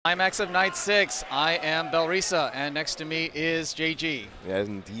Climax of Night 6. I am Belrisa, and next to me is JG. Yes,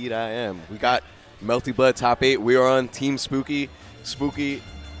 indeed I am. We got Melty Blood top 8. We are on Team Spooky. Spooky,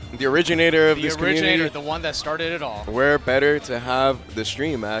 the originator of this community. The one that started it all. We're better to have the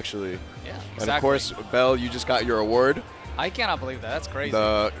stream, actually. Yeah, exactly. And of course, Bell, you just got your award. I cannot believe that. That's crazy.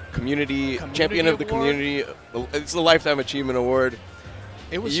 The community champion of the community. It's the Lifetime Achievement Award.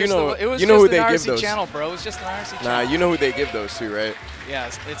 It was you just know, it was you know just who the they give IRC those. channel, bro. It was just the IRC channel. Nah, you know who they give those to, right? Yeah,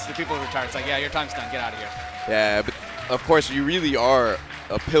 it's the people who retired. It's like, yeah, your time's done. Get out of here. Yeah, but of course, you really are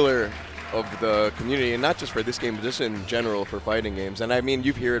a pillar of the community, and not just for this game, but just in general for fighting games. And I mean,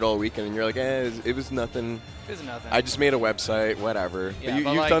 you hear it all weekend, and you're like, it was nothing. It was nothing. I just made a website, whatever. Yeah,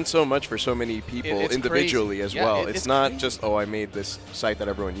 but you've done so much for so many people individually crazy. as Yeah, well. It's not crazy. just, oh, I made this site that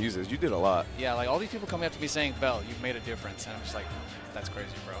everyone uses. You did a lot. Yeah, like all these people coming up to me saying, Bell, you've made a difference. And I'm just like, that's crazy,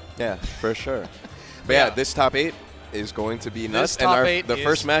 bro. Yeah, for sure. But yeah, this top 8 is going to be nuts. And the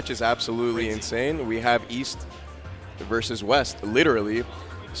first match is absolutely insane. We have East versus West, literally.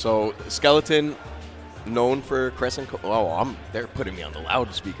 So Skeleton, known for Crescent. They're putting me on the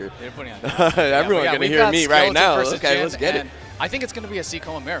loudspeaker. They're putting on. Everyone's gonna hear me right now. Okay, let's get it. I think it's gonna be a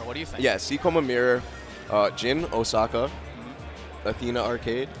Kouma mirror. What do you think? Yeah, Kouma mirror, Jin Osaka, Athena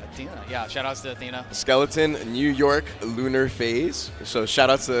Arcueid. Athena, yeah. Shout outs to Athena. Skeleton, New York Lunar Phase. So shout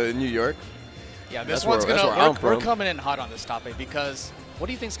outs to New York. Yeah, this one's gonna. We're coming in hot on this top 8 because what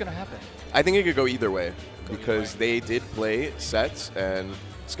do you think's gonna happen? I think it could go either way because they did play sets, and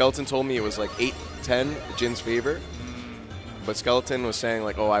Skeleton told me it was like 8-10 Jin's favor. But Skeleton was saying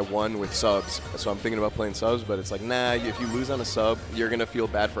like, oh, I won with subs, so I'm thinking about playing subs. But it's like, nah, if you lose on a sub, you're gonna feel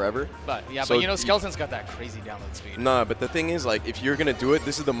bad forever. But yeah, so but you know, Skeleton's got that crazy download speed. Nah, but the thing is, like, if you're gonna do it,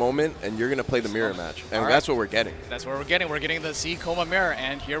 this is the moment, and you're gonna play the mirror match, and that's what we're getting. That's what we're getting. We're getting the Kouma mirror,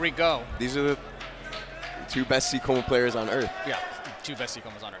 and here we go. These are the 2 best Kouma players on Earth. Yeah, 2 best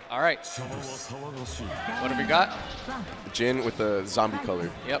Koumas on Earth. All right. What have we got? Jin with the zombie color.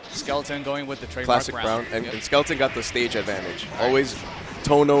 Yep. Skeleton going with the trademark classic brown. And Skeleton got the stage advantage. Always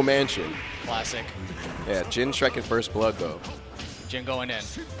Tono Mansion. Classic. Yeah, Jin striking first blood, though. Jin going in.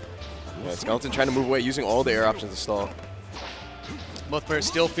 Yeah, Skeleton trying to move away, using all the air options to stall. Both players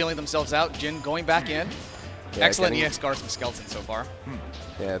still feeling themselves out. Jin going back in. Yeah, excellent EX guards from Skeleton so far.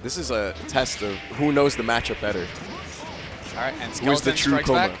 Yeah, this is a test of who knows the matchup better. All right, and Skeleton who's the true strikes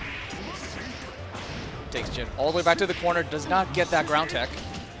Kouma? back. Takes Jin all the way back to the corner. Does not get that ground tech.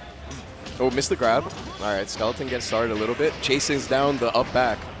 Oh, missed the grab. All right, Skeleton gets started a little bit. Chases down the up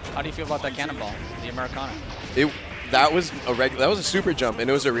back. How do you feel about that cannonball, the Americana? That was a super jump, and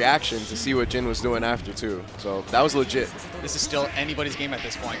it was a reaction to see what Jin was doing after too. So that was legit. This is still anybody's game at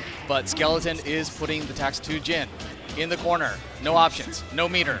this point. But Skeleton is putting the tax to Jin. In the corner, no options, no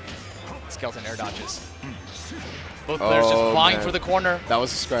meter. Skeleton air dodges. Both players just flying for the corner. That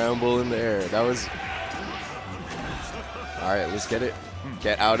was a scramble in the air. That was... All right, let's get it.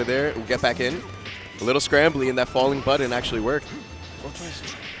 Get out of there. We'll get back in. A little scrambly, and that falling button actually worked.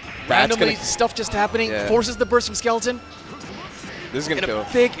 Randomly, stuff just happening. Yeah. Forces the burst from Skeleton. This is going to kill. A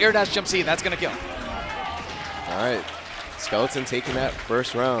big air dash jump C. That's going to kill. All right. Skeleton taking that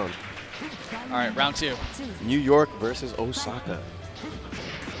first round. All right, round 2. New York versus Osaka.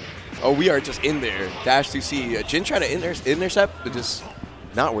 Oh, we are just in there. Dash 2C. Jin tried to intercept, but just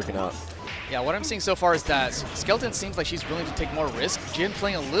not working out. Yeah, what I'm seeing so far is that Skeleton seems like she's willing to take more risk. Jin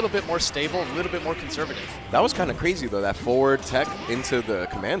playing a little bit more stable, a little bit more conservative. That was kind of crazy, though, that forward tech into the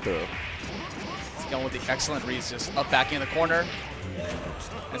command throw. He's going with the excellent reads, just up back in the corner.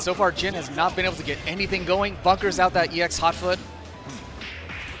 And so far, Jin has not been able to get anything going. Bunkers out that EX hot foot.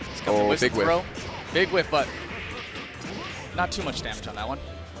 Oh, big whiff. Big whiff, but not too much damage on that one.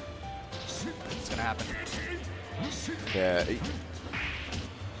 It's going to happen. Yeah.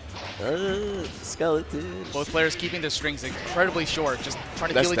 Skeleton. Both players keeping their strings incredibly short, just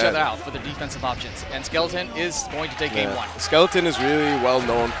trying to kill each other out for the defensive options. And Skeleton is going to take game 1. Skeleton is really well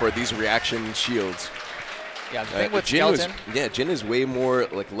known for these reaction shields. Yeah, the thing with Skeleton... Jin is way more,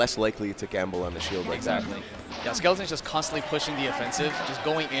 less likely to gamble on the shield like that. Exactly. Yeah, Skeleton's just constantly pushing the offensive, just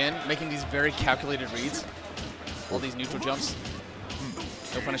going in, making these very calculated reads. All these neutral jumps.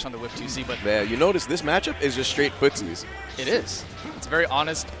 No punish on the whip 2C, but... Yeah, you notice this matchup is just straight footsies. It is. It's a very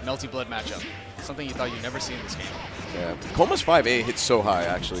honest, Melty Blood matchup. Something you thought you'd never see in this game. Yeah. Kouma's 5A hits so high,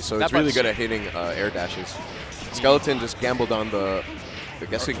 actually, so it's really good at hitting air dashes. Skeleton just gambled on the...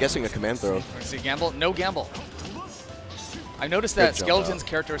 guessing a command throw. See gamble? No gamble. I noticed that Skeleton's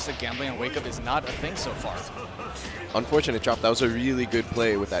characteristic gambling on wake up is not a thing so far. Unfortunate drop. That was a really good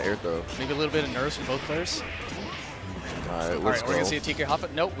play with that air throw. Maybe a little bit of nerves from both players. All right, we're going to see a TK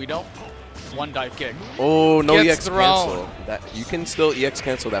Hotfoot. Nope, we don't. one dive kick. Oh, no Gets EX thrown. cancel. That you can still EX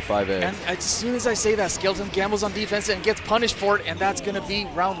cancel that 5A. And as soon as I say that, Skeleton gambles on defense and gets punished for it, and that's going to be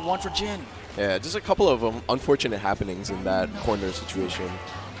round 1 for Jin. Yeah, just a couple of unfortunate happenings in that corner situation.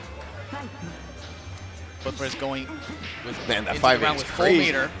 Both players going with that 5A is full crazy.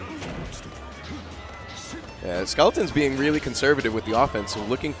 meter. Yeah, Skeleton's being really conservative with the offense, so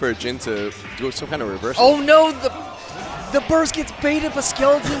looking for Jin to do some kind of reversal. Oh no, the burst gets baited, but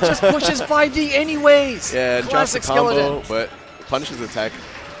Skeleton just pushes 5D anyways. Yeah, and drops the Classic combo, Skeleton. but punishes the tech.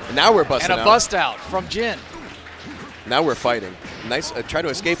 And now we're busting out. And a bust out from Jin. Now we're fighting. Nice, try to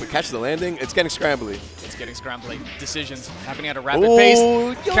escape but catch the landing. It's getting scrambly. It's getting scrambly. Decisions happening at a rapid pace.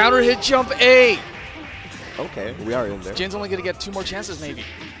 Yo. Counter hit jump A. Okay, we are in there. Jin's only going to get 2 more chances maybe.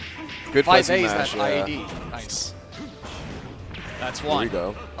 Good 5 fuzzy A's, mash, that yeah. IAD. Nice. That's 1. Here we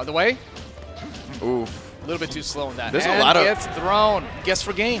go. Other way. Oof. A little bit too slow in that. There's and a lot of gets thrown. Guess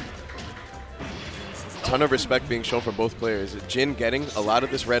for game. ton of respect being shown from both players. Jin getting a lot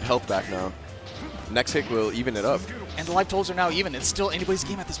of this red health back now. Next hit will even it up. And the life totals are now even. It's still anybody's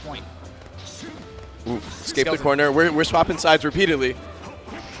game at this point. Oof. Escape the Skeleton. corner. We're swapping sides repeatedly.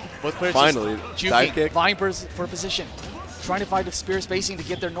 Both players Finally, just dive juking, kick. vying for position. Trying to find the spear spacing to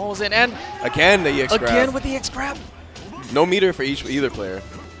get their nulls in. And Again, the EX grab. again with the X grab. No meter for either player.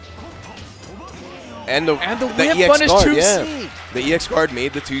 And the whip EX punished guard, 2C. yeah. The EX guard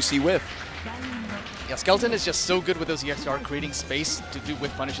made the 2C whiff. Yeah, Skeleton is just so good with those EX guard, creating space to do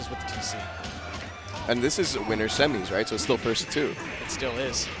whip punishes with the 2C. And this is winner semis, right? So it's still first to 2. It still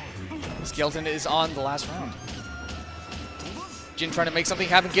is. Skeleton is on the last round. Jin trying to make something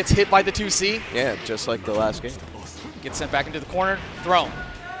happen, gets hit by the 2C. Yeah, just like the last game. Gets sent back into the corner, thrown.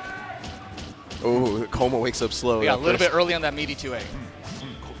 Oh, Kouma wakes up slow. Yeah, a little bit early on that meaty 2A.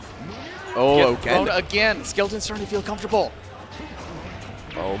 Oh, Get again. thrown again. Skeleton's starting to feel comfortable.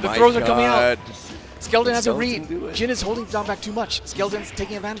 Oh The my throws God. are coming out. Skeleton has a Skeleton do read. it. Jin is holding down back too much. Skeleton's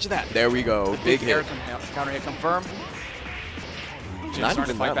taking advantage of that. There we go. Big air hit. counter hit confirm. Jin's Not starting to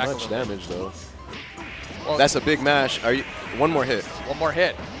even fight that back a much little bit. damage, though. Well, That's a big mash. One more hit. one more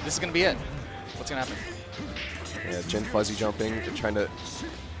hit. This is going to be it. What's going to happen? Yeah, Jin fuzzy jumping, trying to.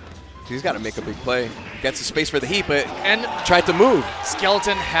 He's got to make a big play. Gets the space for the heat, but And tried to move.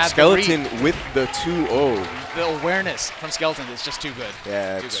 Skeleton had Skeleton the read. with the 2-0. The awareness from Skeleton is just too good.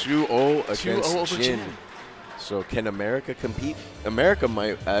 Yeah, Too 2-0 2-0 against over Jin. Jin. So can America compete? America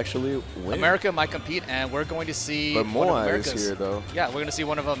might actually win. America might compete, and we're going to see But one of Moai is America's. here, though. Yeah, we're going to see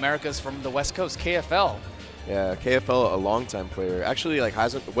one of America's from the West Coast, KFL. Yeah, KFL, a longtime player. Actually, like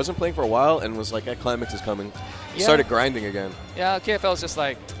wasn't playing for a while and was like, Climax is coming. Yeah. Started grinding again. Yeah, KFL is just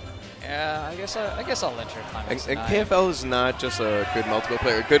like, yeah, I guess I'll enter Climax. And KFL is not just a good multiple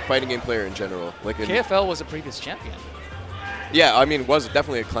player, a good fighting game player in general. Like KFL was a previous champion. Yeah, I mean, was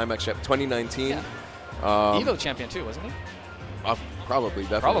definitely a Climax champ. 2019. Yeah. Evo champion too, wasn't he? Probably,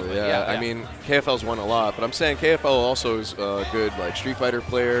 definitely. Probably, yeah. I mean, KFL's won a lot, but I'm saying KFL also is a good like Street Fighter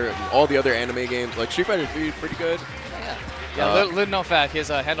player and all the other anime games. Like Street Fighter 3 is pretty good. Yeah. Little known fact, his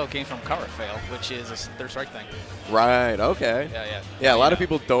handle came from Cover Fail, which is a third strike thing. Right. Okay. Yeah. Yeah, a lot of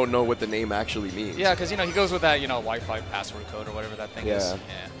people don't know what the name actually means. Yeah, because he goes with that Wi-Fi password code or whatever that thing is. Yeah.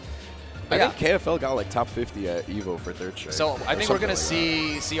 Yeah. I think KFL got like top 50 at Evo for third strike. So I think we're gonna like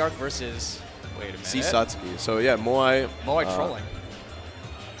see C-Arc versus. Wait a minute. Satsuki. So yeah, Moai. Moai trolling.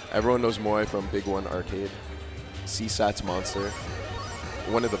 Everyone knows Moai from Big One Arcade. C-Sat's monster.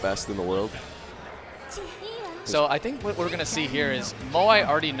 One of the best in the world. So I think what we're going to see here is Moai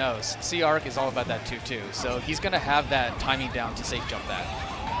already knows C-Arc is all about that 2-2. So he's going to have that timing down to safe jump that.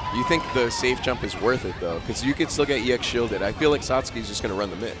 You think the safe jump is worth it, though? Because you could still get EX shielded. I feel like Satsuki's just going to run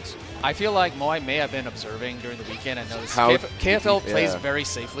the mix. I feel like Moai may have been observing during the weekend and noticed How KFL plays yeah. very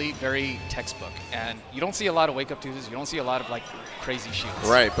safely, very textbook. And you don't see a lot of wake-up twos. You don't see a lot of, like, crazy shields.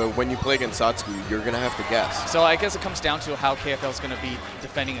 Right, but when you play against Satsuki, you're going to have to guess. So I guess it comes down to how KFL is going to be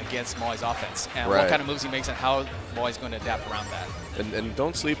defending against Moai's offense and what kind of moves he makes and how Moai's going to adapt around that. And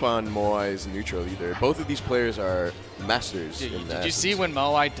don't sleep on Moai's neutral either. Both of these players are masters in that. Did you see when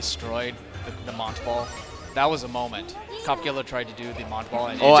Moai destroyed the Mont Ball? That was a moment. Kopkilla tried to do the Mont Ball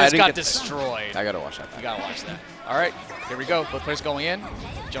and it just got destroyed. I got to watch that. You got to watch that. All right, here we go. Both players going in,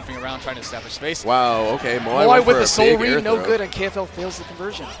 jumping around, trying to establish space. Wow, okay. Moai with the soul read, no good, and KFL fails the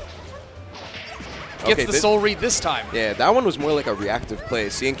conversion. Gets the soul read this time. Yeah, that one was more like a reactive play.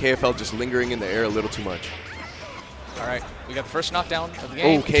 Seeing KFL just lingering in the air a little too much. All right, we got the first knockdown of the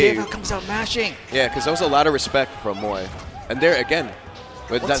game. Okay. KFL comes out mashing. Yeah, because that was a lot of respect from Moai. And there again,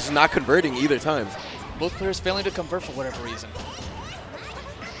 but that's not converting either time. Both players failing to convert for whatever reason.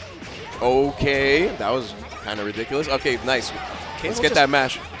 Okay, that was kind of ridiculous. Okay, nice. Let's get that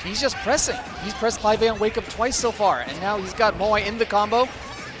mash. He's just pressing. He's pressed 5A on wake up twice so far, and now he's got Moai in the combo.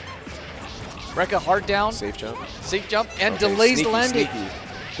 Rekka hard down. Safe jump. Safe jump, and delays the landing.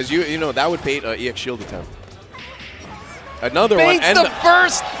 Because you know that would bait EX shield attempt. Another Baits one. And the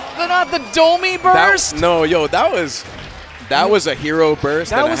burst, not the Domi burst. That was a hero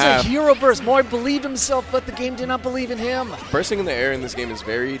burst. That was a hero burst. Moai believed himself, but the game did not believe in him. Bursting in the air in this game is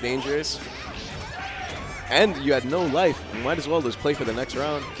very dangerous. And you had no life. You might as well just play for the next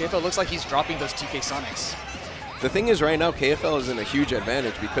round. KFL looks like he's dropping those TK Sonics. The thing is, right now, KFL is in a huge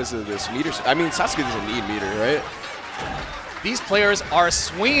advantage because of this meter. I mean, Satsuki doesn't need meter, right? These players are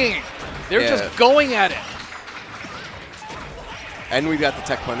swinging. They're just going at it. And we got the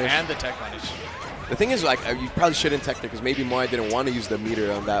tech punish. And the tech punish. The thing is, like, you probably shouldn't tech there because maybe Moai didn't want to use the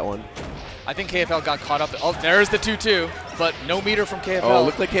meter on that one. I think KFL got caught up. Oh, there's the 2-2, but no meter from KFL. Oh, it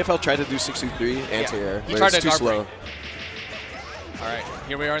looked like KFL tried to do 6-2-3 anti-air. He tried to too slow. All right,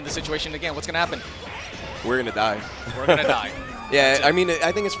 here we are in the situation again. What's going to happen? We're going to die. We're going to die. Yeah, I mean,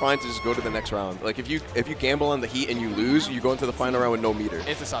 I think it's fine to just go to the next round. Like, if you gamble on the heat and you lose, you go into the final round with no meter.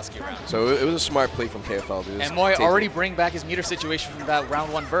 It's a Satsuki round. So it was a smart play from KFL. And Moai already bring back his meter situation from that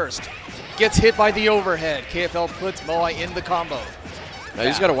round 1 burst. Gets hit by the overhead. KFL puts Moai in the combo. Now you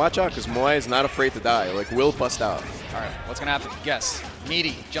just got to watch out because Moai is not afraid to die. Like, will bust out. All right, what's going to happen? Guess.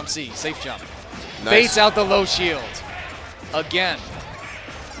 Meaty, jump C, safe jump. Nice. Baits out the low shield. Again.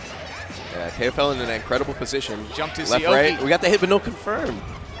 Yeah, KFL in an incredible position. Jump to left, right. We got the hit, but no confirm.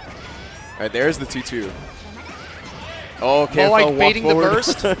 All right, there's the 2-2. Oh, KFL walked baiting forward. the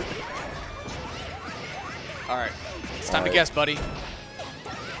burst. All right, it's time to guess, buddy.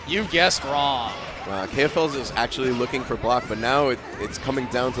 You guessed wrong. KFL is actually looking for block, but now it's coming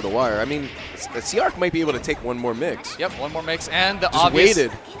down to the wire. I mean, C-Arc might be able to take one more mix. Yep, one more mix, and the just obvious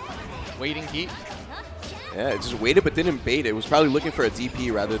waited. Waiting heat. Yeah, it just waited but didn't bait. It was probably looking for a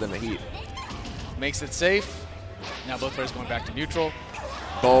DP rather than a heat. Makes it safe. Now both players going back to neutral.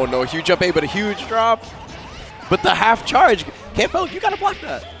 Oh, no, huge up A, but a huge drop. But the half charge. KFL, you got to block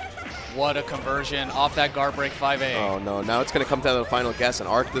that. What a conversion off that guard break 5A. Oh, no. Now it's going to come down to the final guess, and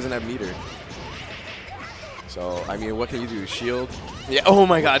Arc doesn't have meter. So, I mean, what can you do? Shield? Yeah, oh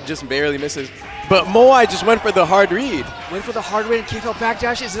my god, just barely misses. But Moai just went for the hard read. Went for the hard read and KFL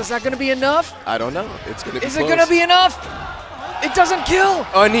backdashes. Is that going to be enough? I don't know. It's going to be Is close. it going to be enough? It doesn't kill.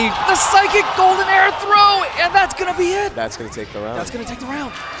 Oh, and the psychic golden air throw, and that's going to be it. That's going to take the round. That's going to take the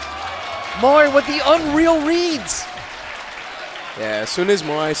round. Moai with the unreal reads. Yeah, as soon as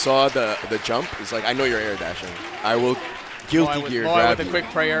Moai saw the jump, he's like, I know you're air dashing. I will guilty gear grab Moai with a quick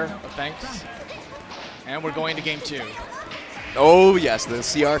prayer of thanks. And we're going to game 2. Oh, yes, the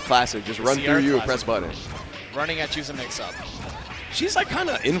CR classic. Just run through you and press button. Running at choose a mix-up. She's like kind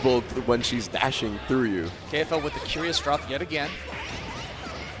of invoked when she's dashing through you. KFL with the curious drop yet again.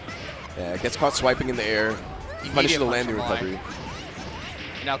 Yeah, gets caught swiping in the air. Punishes the landing recovery.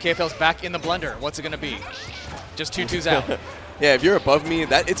 And now KFL's back in the blender. What's it going to be? Just 2-2s out. Yeah, if you're above me,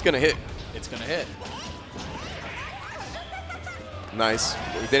 it's going to hit. It's going to hit. Nice.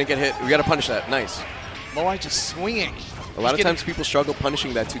 We didn't get hit. We got to punish that. Nice. Moai just swinging. A lot of times people struggle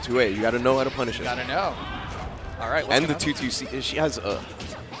punishing that 2-2A. You got to know how to punish it. Got to know. All right. And the 2-2C. She has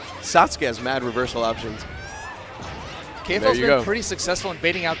Satsuki has mad reversal options. KFL's been pretty successful in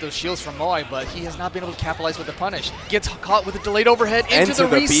baiting out those shields from Moai, but he has not been able to capitalize with the punish. Gets caught with a delayed overhead into the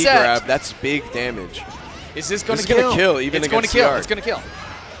reset. B grab. That's big damage. Is this going to kill? It's going to kill even against CR. It's going to kill.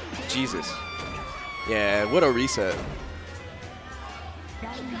 Jesus. Yeah, what a reset.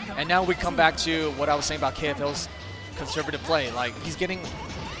 And now we come back to what I was saying about KFL's conservative play. Like, he's getting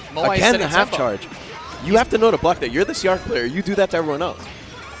Moai again the half charge. You have to know to block that. You're the CR player. You do that to everyone else.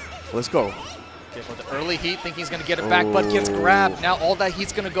 Let's go. KFL with the early heat, thinking he's going to get it back, but gets grabbed. Now all that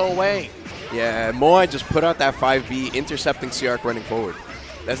heat's going to go away. Yeah, Moai just put out that 5B, intercepting CR running forward.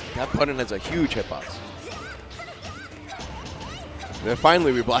 That button has a huge hitbox. Then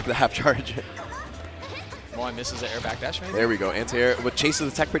finally we block the half charge. Moai misses the air back dash, maybe? There we go. Anti-air, but chases the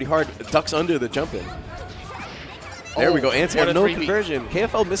attack pretty hard. Ducks under the jump in. There we go. Anti-air, no conversion.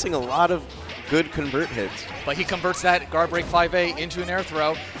 KFL missing a lot of good convert hits. But he converts that guard break 5A into an air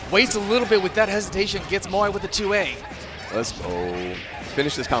throw. Waits a little bit with that hesitation. Gets Moai with the 2A. Let's go.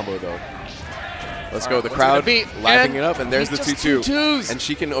 Finish this combo, though. Let's go. The crowd lapping it up, and there's the 2-2. And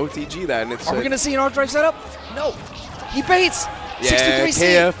she can OTG that. And it's Are we going to see an arc drive setup? No. He baits. Yeah,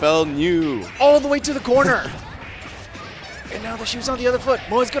 63C. KFL knew. All the way to the corner. And now the shoe's on the other foot.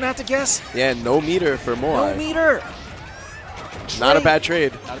 Moai's going to have to guess. Yeah, no meter for Moai. No meter. Not a bad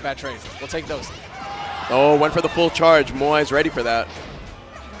trade. Not a bad trade. We'll take those. Oh, went for the full charge. Moai's ready for that.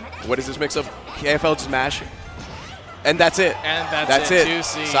 What is this mix-up? KFL just mash. And that's it. And that's it.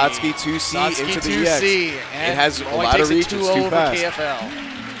 2C. Satsuki 2C Satsuki into 2C. the EX. It has a lot of reach. It's too fast. KFL.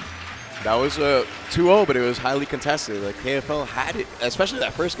 That was a 2-0, but it was highly contested. Like KFL had it, especially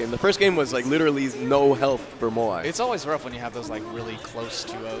that first game. The first game was like literally no help for Moai. It's always rough when you have those like really close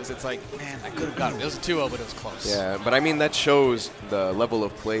 2-0s. It's like, man, I could have gotten it. It was a 2-0, but it was close. Yeah, but I mean that shows the level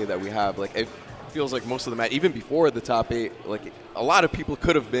of play that we have. Like it feels like most of the match, even before the top 8, like a lot of people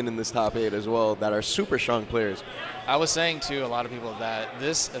could have been in this top 8 as well that are super strong players. I was saying to a lot of people that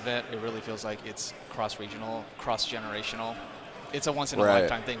this event, it really feels like it's cross-regional, cross-generational. It's a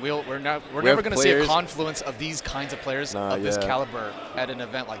once-in-a-lifetime thing. We're never going to see a confluence of these kinds of players of this caliber at an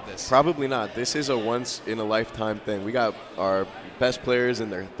event like this. Probably not. This is a once-in-a-lifetime thing. We got our best players in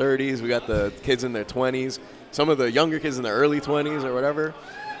their 30s. We got the kids in their 20s. Some of the younger kids in their early 20s or whatever.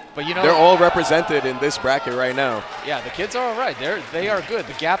 But you know, they're all represented in this bracket right now. Yeah, the kids are all right. They are good.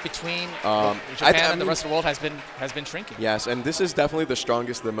 The gap between Japan and the rest of the world has been shrinking. Yes, and this is definitely the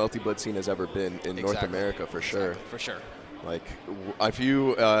strongest the Melty Blood scene has ever been in North America for sure. For sure. Like, if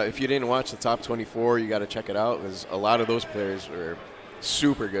you didn't watch the top 24, you got to check it out because a lot of those players are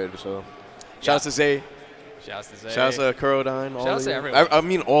super good. So, shout out to Zay. Shout out to Zay. Shout out to Kurodine. Shout out to everyone. I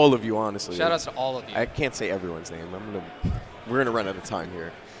mean, all of you, honestly. Shout out to all of you. I can't say everyone's name. We're gonna run out of time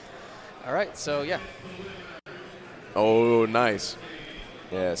here. All right. So yeah. Oh, nice.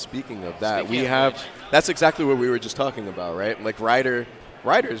 Yeah. Speaking of that, that's exactly what we were just talking about, right? Like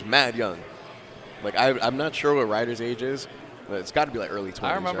Ryder's mad young. Like, I'm not sure what Ryder's age is, but it's got to be like early 20s.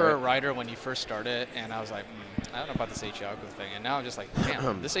 I remember Ryder when he first started, and I was like, I don't know about this Aoko thing. And now I'm just like,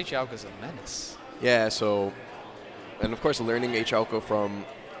 damn, this Aoko is a menace. Yeah, so, and of course, learning Aoko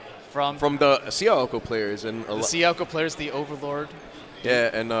from the Aoko players. And the Aoko players, the Overlord.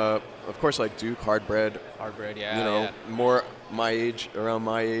 Yeah, and of course, like Duke, Hardbread. Hardbread, yeah. You know, more around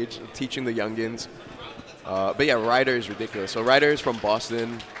my age, teaching the youngins. But yeah, Ryder is ridiculous. So Ryder is from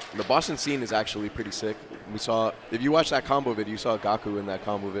Boston. The Boston scene is actually pretty sick. We saw, if you watch that combo video, you saw Gaku in that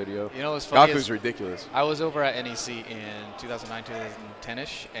combo video. You know what's funny? Gaku's ridiculous. I was over at NEC in 2009,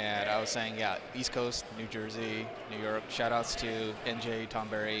 2010-ish, and I was saying, yeah, East Coast, New Jersey, New York. Shout-outs to NJ, Tom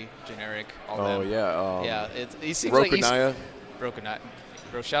Berry, Generic, all them. Oh, yeah. Yeah, it seems Rokanaya.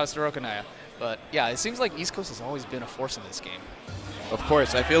 like Shout-outs to Rokanaya. But, yeah, it seems like East Coast has always been a force in this game. Of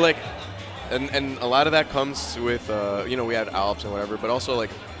course. I feel like, and a lot of that comes with, we had Alps and whatever, but also,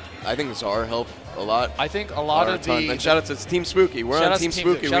 like, I think Czar helped a lot. I think a lot of the... And shout out to Team Spooky. We're on Team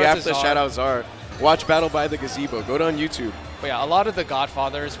Spooky. We have to shout out Czar. Watch Battle by the Gazebo. Go to on YouTube. But yeah, a lot of the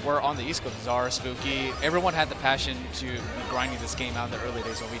Godfathers were on the East Coast. Czar, Spooky. Everyone had the passion to be grinding this game out in the early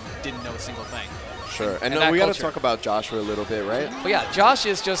days when we didn't know a single thing. Sure. And we got to talk about Josh for a little bit, right? But yeah, Josh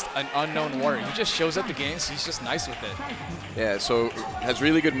is just an unknown warrior. He just shows up to games. He's just nice with it. Yeah, so has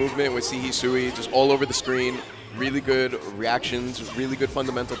really good movement with Hisui, just all over the screen. Really good reactions, really good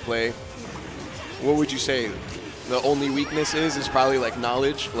fundamental play. What would you say the only weakness is probably like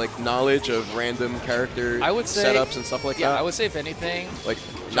knowledge of random character setups and stuff like that? Yeah, I would say if anything, like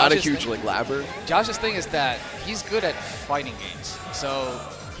not a huge like labber. Josh's thing is that he's good at fighting games, so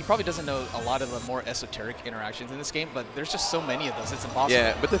he probably doesn't know a lot of the more esoteric interactions in this game, but there's just so many of those, it's impossible.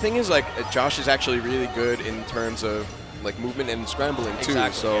 Yeah, but the thing is, like, Josh is actually really good in terms of like movement and scrambling too.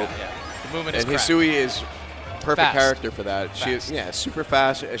 Exactly, so yeah. The movement is Hisui is perfect character for that. Fast. She is, super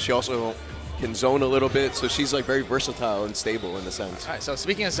fast. She also can zone a little bit, so she's like very versatile and stable in a sense. All right, so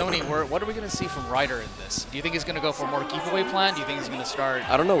speaking of zoning, what are we going to see from Ryder in this? Do you think he's going to go for a more giveaway plan? Do you think he's going to start?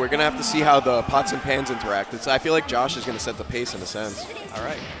 I don't know. We're going to have to see how the pots and pans interact. I feel like Josh is going to set the pace in a sense. All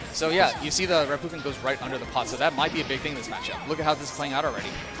right. So yeah, you see the Reppuken goes right under the pot, so that might be a big thing in this matchup. Look at how this is playing out already.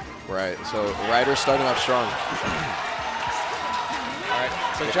 Right. So Ryder's starting off strong. All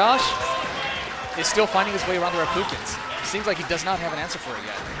right. So Josh is still finding his way around the Reppukens. Seems like he does not have an answer for it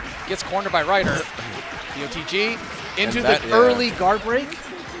yet. Gets cornered by Ryder. DOTG into the early guard break.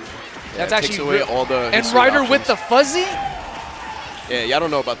 That's actually takes away all the and Ryder with the fuzzy. Yeah, y'all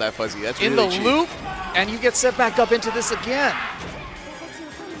don't know about that fuzzy. That's in really the cheap. loop, and you get set back up into this again.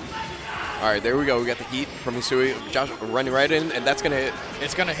 All right, there we go. We got the heat from Hisui. Josh running right in, and that's gonna hit.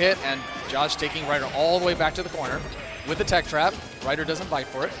 It's gonna hit, and Josh taking Ryder all the way back to the corner with the tech trap. Ryder doesn't bite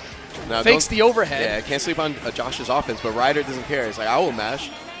for it. Now, fakes the overhead. Yeah, can't sleep on Josh's offense, but Ryder doesn't care. It's like, I will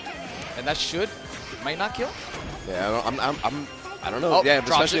mash. And that might not kill. Yeah, I don't know. Yeah,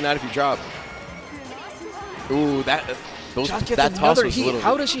 especially not if you drop. Ooh, that toss was heat.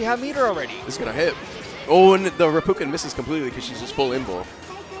 How does she have meter already? It's gonna hit. Oh, and the Reppuken misses completely because she's just full invul.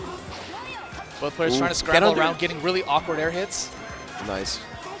 Both players trying to scramble around, getting really awkward air hits. Nice.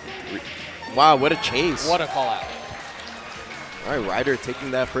 Wow, what a chase. What a call out. All right, Ryder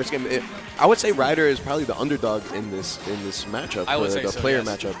taking that first game. I would say Ryder is probably the underdog in this matchup. I would say the so, player yes.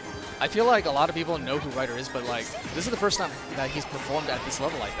 matchup. I feel like a lot of people know who Ryder is, but like this is the first time that he's performed at this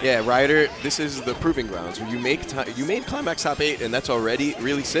level, I think. Yeah, Ryder, this is the proving grounds. You made Climax top 8, and that's already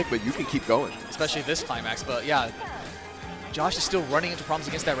really sick, but you can keep going. Especially this Climax, but yeah, Josh is still running into problems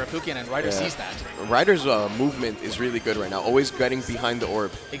against that Rapukian, and Ryder sees that. Ryder's movement is really good right now, always getting behind the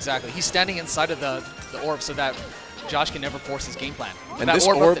orb. Exactly. He's standing inside of the orb so that Josh can never force his game plan. And this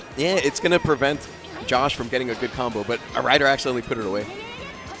orb, it's going to prevent Josh from getting a good combo, but Ryder accidentally put it away.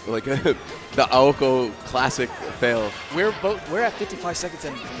 Like the Aoko classic fail. We're at 55 seconds,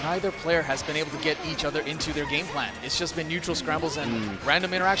 and neither player has been able to get each other into their game plan. It's just been neutral scrambles and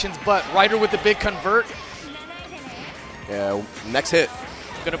random interactions, but Ryder with the big convert. Yeah, next hit.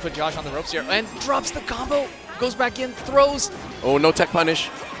 Gonna put Josh on the ropes here, and drops the combo. Goes back in, throws. Oh, no tech punish.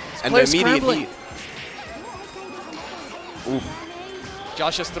 And the immediate heat. Oof.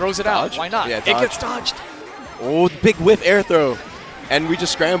 Josh just throws it out. Why not? Yeah, it gets dodged. Oh, big whiff air throw. And we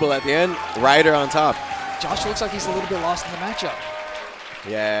just scramble at the end. Ryder on top. Josh looks like he's a little bit lost in the matchup.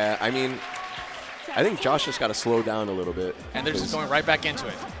 Yeah, I mean, I think Josh just got to slow down a little bit. And they're just going right back into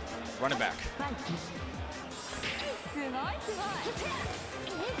it. Run it back.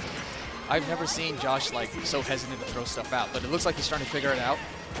 I've never seen Josh like so hesitant to throw stuff out, but it looks like he's starting to figure it out.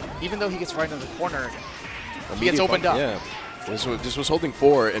 Even though he gets right in the corner, he gets opened up. Yeah, this was holding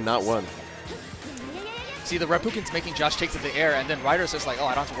 4 and not 1. See, the Rapukin's making Josh take to the air, and then Ryder's just like, oh,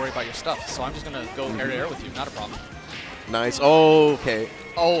 I don't have to worry about your stuff, so I'm just going to go air-to-air with you, not a problem. Nice. Oh, okay.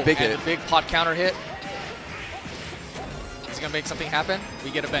 Oh, big and hit. A big pot counter hit. Is he going to make something happen?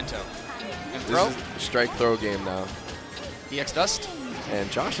 We get a bento. And throw. This is a strike-throw game now. EX Dust.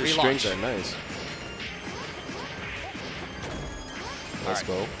 And Josh's strings are nice. Let's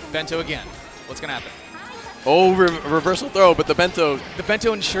go. Bento again. What's going to happen? Oh, reversal throw, but the bento. The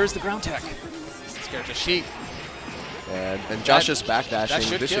bento ensures the ground tech. Scared to Shiki. And Josh just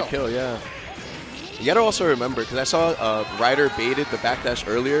backdashing. This should kill, yeah. You got to also remember, because I saw Ryder baited the backdash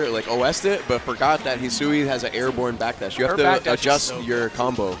earlier, like OS'd it, but forgot that Hisui has an airborne backdash. You have to adjust your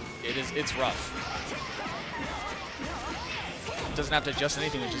combo. It's rough. Doesn't have to adjust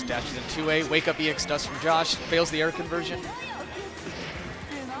anything, it just dashes in 2A. Wake up EX Dust from Josh, fails the air conversion.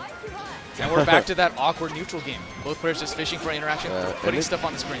 And we're back to that awkward neutral game. Both players just fishing for interaction, putting stuff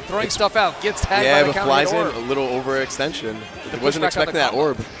on the screen, throwing stuff out, gets tagged by the counter flies in a little overextension. It wasn't expecting that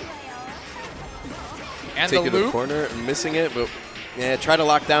orb. And take the it to the corner, missing it, but yeah, tried to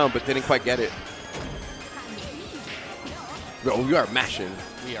lock down, but didn't quite get it. Oh, we are mashing.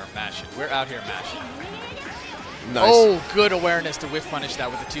 We are mashing. We're out here mashing. Nice. Oh, good awareness to whiff punish that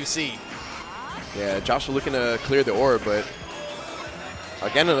with the 2C. Yeah, Josh was looking to clear the orb, but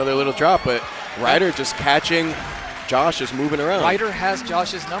again, another little drop, but Ryder just catching Josh, just moving around. Ryder has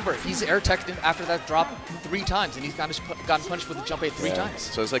Josh's number. He's air-teched after that drop 3 times, and he's gotten punished with the jump 8 3 times.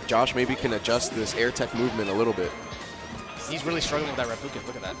 So it's like Josh maybe can adjust this air-tech movement a little bit. He's really struggling with that Rapukin.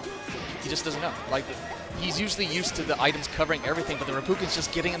 Look at that. He just doesn't know. Like, he's usually used to the items covering everything, but the Rapukin's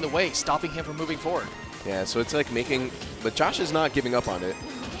just getting in the way, stopping him from moving forward. Yeah, so it's like making, but Josh is not giving up on it.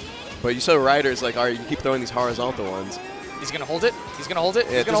 But you saw Ryder's like, all right, you can keep throwing these horizontal ones. He's going to hold it. He's going to hold it.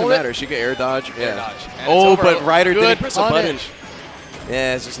 Yeah, it doesn't matter. She can air dodge. Air dodge. Oh, but Ryder didn't press a button.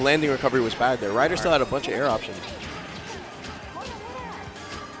 Yeah, it's just landing recovery was bad there. Ryder still had a bunch of air options.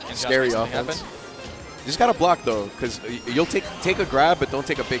 Scary offense. You just got to block, though, because you'll take a grab, but don't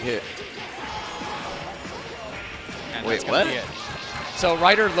take a big hit. And wait, what? So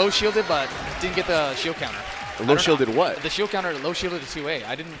Ryder low shielded, but didn't get the shield counter. Low shielded what? The shield counter low shielded to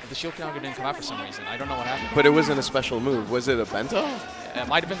 2A. The shield counter didn't come out for some reason. I don't know what happened. But it wasn't a special move. Was it a bento? It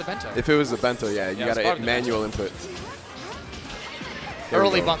might have been the bento. If it was the bento, yeah, you got a manual input.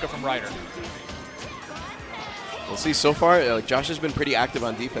 Early bunker from Ryder. We'll see. So far, Josh has been pretty active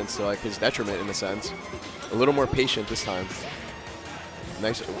on defense to his detriment in a sense. A little more patient this time.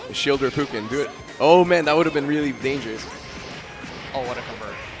 Nice shield Rapukin. Do it. Oh man, that would have been really dangerous. Oh, what a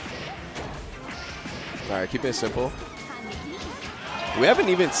convert. All right, keeping it simple. We haven't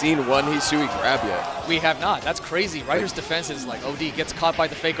even seen one Hisui grab yet. We have not. That's crazy. Ryder's defense is like OD. Gets caught by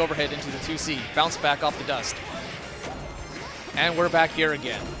the fake overhead into the 2C. Bounce back off the dust. And we're back here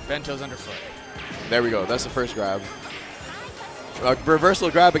again. Bento's underfoot. There we go. That's the first grab.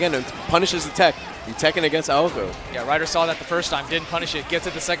 Reversal grab again and punishes the tech. He's teching against Aoko. Yeah, Ryder saw that the first time, didn't punish it, gets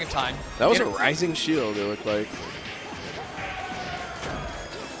it the second time. That was a rising shield, it looked like.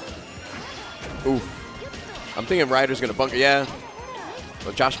 Oof. I'm thinking Ryder's going to bunker. Yeah.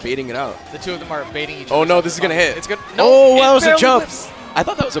 Well, Josh baiting it out. The two of them are baiting each other. Oh, no, this is going to hit. It's good. No, that was a jump. I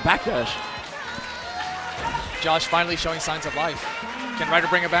thought that was a backdash. Josh finally showing signs of life. Can Ryder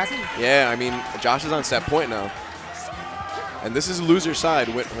bring it back? Yeah, I mean, Josh is on set point now. And this is loser side.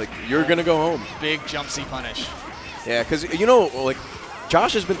 Like, you're going to go home. Big jump C punish. Yeah, because, you know, like,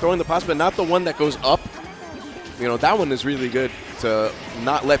 Josh has been throwing the pops, but not the one that goes up. You know, that one is really good to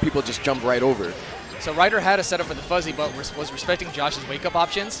not let people just jump right over. So Ryder had a setup for the fuzzy, but was respecting Josh's wake-up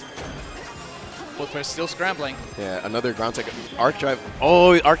options. Both players still scrambling. Yeah, another ground tech. Arc drive.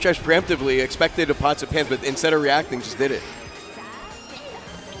 Oh, Arc drives preemptively. Expected a pots of pans, but instead of reacting, just did it.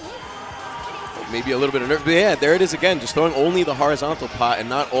 Maybe a little bit of nerve. But yeah, there it is again. Just throwing only the horizontal pot and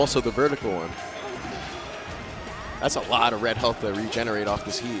not also the vertical one. That's a lot of red health to regenerate off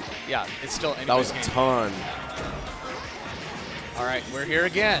this heat. Yeah, it's still anybody's That was a game. ton. All right, we're here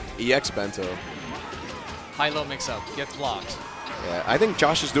again. EX Bento. High-low mix-up. Gets blocked. Yeah, I think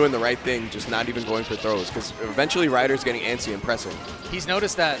Josh is doing the right thing, just not even going for throws, because eventually Ryder's getting antsy and pressing. He's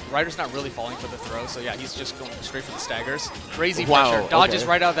noticed that Ryder's not really falling for the throw, so yeah, he's just going straight for the staggers. Crazy pressure. Dodges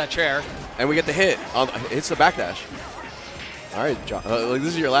right out of that chair. And we get the hit. Hits the backdash. All right, Josh. This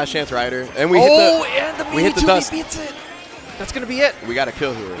is your last chance, Ryder. And we hit the dust. Beats it. That's going to be it. We got to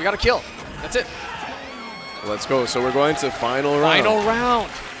kill here. We got to kill. That's it. Let's go. So we're going to final round. Final round.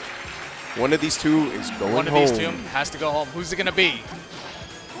 One of these two is going home. One of these two has to go home. Who's it going to be?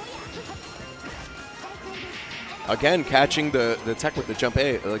 Again, catching the tech with the jump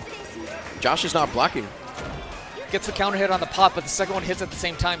A. Like, Josh is not blocking. Gets the counter hit on the pot, but the second one hits at the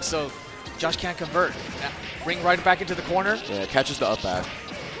same time, so Josh can't convert. Bring Ryder back into the corner. Yeah, catches the up back.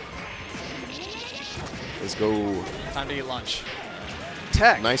 Let's go. Time to eat lunch.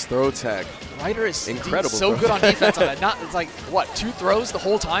 Tech. Nice throw tech. Ryder is incredible. So good on defense on that. It's like, what, 2 throws the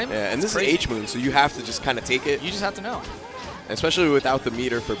whole time? Yeah, and That's this crazy. is H-Moon, so you have to just kind of take it. You just have to know. Especially without the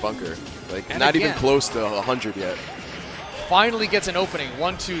meter for bunker. Like, and not again, even close to 100 yet. Finally gets an opening.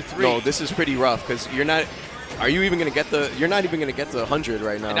 1, 2, 3. No, this is pretty rough, because you're not... Are you even going to get the... You're not even going to get to 100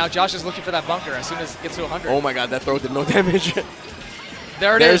 right now. And now Josh is looking for that bunker as soon as it gets to 100. Oh my god, that throw did no damage.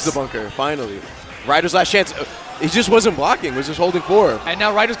 There's the bunker, finally. Ryder's last chance. He just wasn't blocking, was just holding forward. And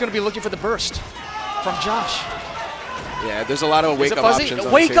now Ryder's going to be looking for the burst from Josh. Yeah, there's a lot of wake-up options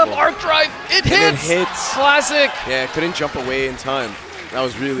on Wake the up table. arc drive. It hits. It hits. Classic. Yeah, couldn't jump away in time. That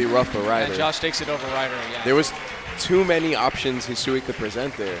was really rough for Ryder. And Josh takes it over Ryder again. There was too many options Hisui could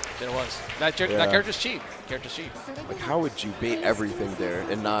present there. There was. That character's cheap. Like, how would you bait everything there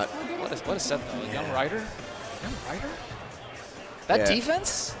and not... What a set, though. Young Ryder? That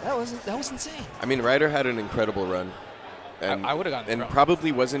defense? That was insane. I mean, Ryder had an incredible run. And I would have gotten and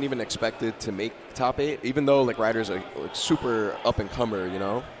probably wasn't even expected to make top 8, even though like Ryder's a super up-and-comer, you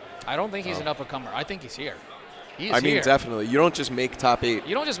know? I don't think he's an up-and-comer. I think he's here. I mean, definitely. You don't just make top 8.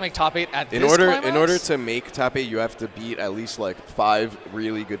 You don't just make top 8 at in this order In order to make top 8, you have to beat at least like 5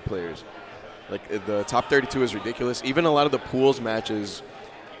 really good players. Like the top 32 is ridiculous. Even a lot of the pools matches,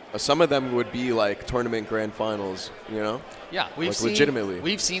 some of them would be like tournament grand finals, you know? Yeah, legitimately.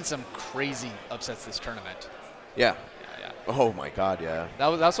 We've seen some crazy upsets this tournament. Yeah. Oh my God, yeah.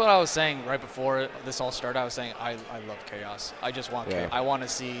 That's what I was saying right before this all started. I was saying I love chaos. I just want chaos. I want to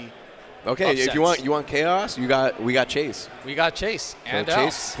see. Okay, upsets. if you want chaos, we got Chace. We got Chace and so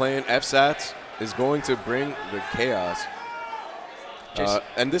Chace playing FSATs is going to bring the chaos.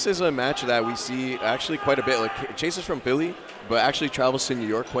 And this is a match that we see actually quite a bit. Like Chace is from Philly, but actually travels to New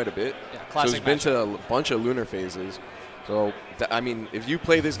York quite a bit. Yeah, classic. So he's been to a bunch of lunar phases. So I mean, if you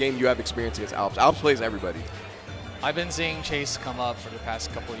play this game, you have experience against Alps. Alps plays everybody. I've been seeing Chace come up for the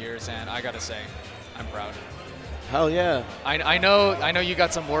past couple years, and I gotta say, I'm proud. Hell yeah. I know you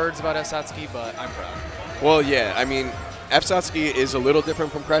got some words about Satsuki, but I'm proud. Well, yeah. I mean, Satsuki is a little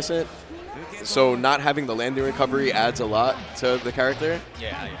different from Crescent, so not having the landing recovery adds a lot to the character.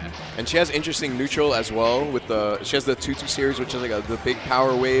 Yeah. And she has interesting neutral as well. She has the 2-2 series, which is like the big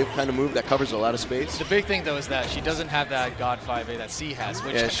power wave kind of move that covers a lot of space. The big thing though is that she doesn't have that God 5A that C has,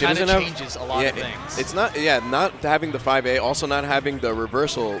 which she kind of changes a lot of things. It's not not having the 5A, also not having the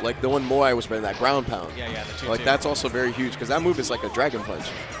reversal like the one Moai was playing, that ground pound. Yeah, the 2-2. Like that's also very huge because that move is like a dragon punch.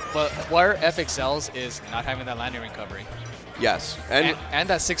 But where F excels is not having that landing recovery. Yes, and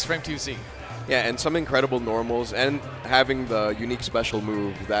that 6-frame 2C. Yeah, and some incredible normals, and having the unique special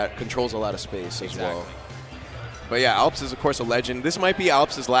move that controls a lot of space as well. But yeah, Alps is, of course, a legend. This might be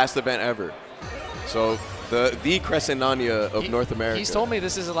Alps' last event ever. So the Crescent Nanya of North America. He's told me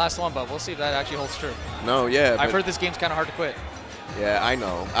this is the last one, but we'll see if that actually holds true. No, yeah. I've heard this game's kind of hard to quit. Yeah, I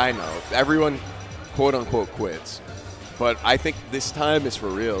know. Everyone, quote-unquote, quits. But I think this time is for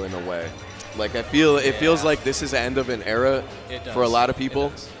real in a way. Like, it feels like this is the end of an era for a lot of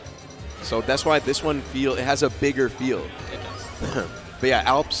people. So that's why this one it has a bigger feel. It does. But yeah,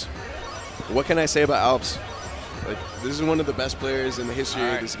 Alps. What can I say about Alps? Like, this is one of the best players in the history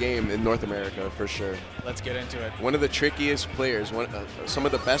of this game in North America, for sure. Let's get into it. One of the trickiest players, some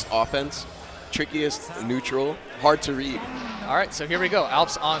of the best offense, trickiest neutral, hard to read. All right, so here we go.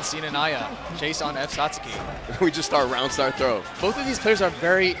 Alps on Sinanaya, Chace on F. Satsuki. We just start round, start throw. Both of these players are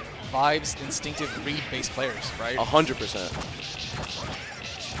very vibes, instinctive, read-based players, right? 100%.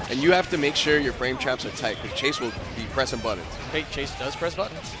 And you have to make sure your frame traps are tight, because Chace will be pressing buttons. Hey, Chace does press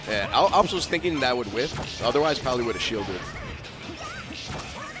buttons? Yeah, Alps was thinking that would whiff, otherwise probably would have shielded.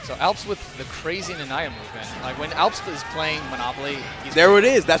 So Alps with the crazy Nanaya movement. Like when Alps is playing Monopoly, there it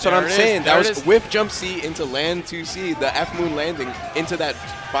is. That's what I'm saying. That was whiff jump C into land 2C, the F moon landing into that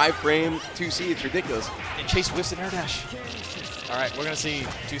 5-frame 2C. It's ridiculous. And Chace whiffs an air dash. All right, we're going to see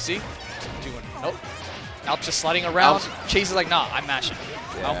 2C. 2-1. Nope. Alps just sliding around. Alps. Chace is like, nah, I'm mashing.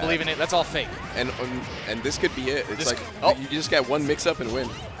 Yeah. I don't believe in it. That's all fake. And this could be it. It's you just get one mix-up and win.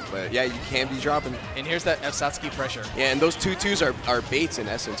 But yeah, you can be dropping. And here's that F Satsuki pressure. Yeah, and those 2-2s are baits in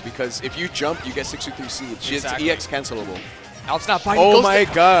essence, because if you jump, you get 6-2-3C. It's just EX cancelable. Alps not biting. Oh my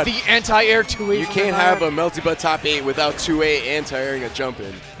god. The anti-air 2A. You can't have a Melty butt top 8 without 2A anti-airing a jump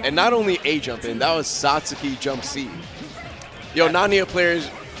in. And not only a jump in, that was Satsuki jump C. Yo, Nania players,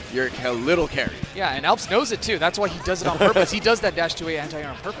 you're a little carry. Yeah, and Alps knows it too. That's why he does it on purpose. He does that dash 2A anti-air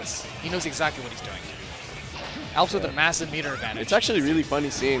on purpose. He knows exactly what he's doing. Alps with a massive meter advantage. It's actually really funny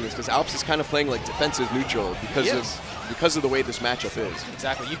seeing this, because Alps is kind of playing like defensive neutral because of the way this matchup is.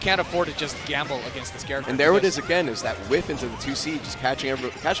 Exactly. You can't afford to just gamble against this character. And there it is again, is that whiff into the 2C, just catching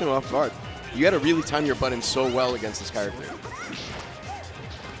him off guard. You got to really time your button so well against this character.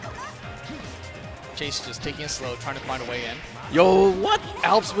 Chace just taking it slow, trying to find a way in. Yo, what?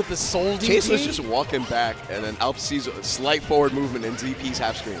 Alps with the soul DP? Chace was just walking back, and then Alps sees a slight forward movement in DP's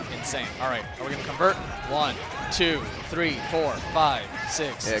half screen. Insane. All right, are we going to convert? 1, 2, 3, 4, 5, 6,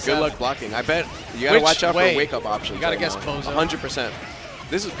 Yeah, 7. good luck blocking. I bet you got to watch out for wake-up options. You got to guess Bozo. 100%.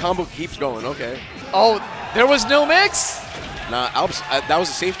 This combo keeps going, okay. Oh, there was no mix? Nah, Alps, that was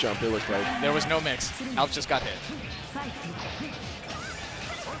a safe jump, it looked like. There was no mix. Alps just got hit.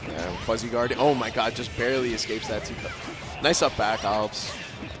 Yeah, fuzzy guard. Oh my god, just barely escapes that too. Nice up back, Alps.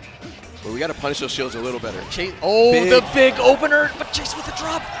 But we got to punish those shields a little better. Chace, the big opener, but Chace with the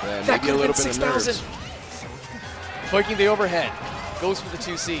drop. Yeah, that maybe a little bit of nerves. Flanking the overhead. Goes for the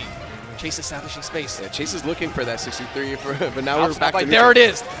 2C. Chace establishing space. Yeah, Chace is looking for that 63, but now we're back to there it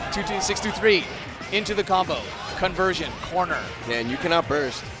is. 6-2-3 into the combo. Conversion, corner. Yeah, and you cannot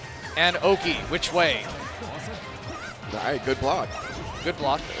burst. And Oki, which way? All right, good block. Good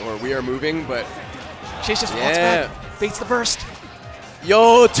block. Or we are moving, but Chace just walks back, baits the burst.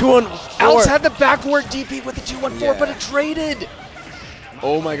 Yo, 2-1-4. Alps had the backward DP with the 2-1-4, but it traded.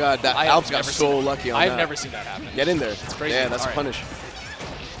 Oh my god, that Alps got so lucky on that. I've never seen that happen. Get in there. It's crazy. Yeah, that's a punish.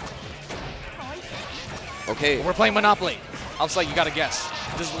 Okay. We're playing Monopoly. Alps like, you got to guess.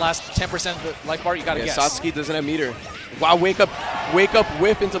 This is the last 10% of the life bar, you got to guess. Satsuki doesn't have meter. Wow, wake up,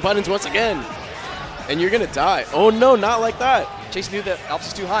 whiff into buttons once again. And you're going to die. Oh no, not like that. Chace knew that Alps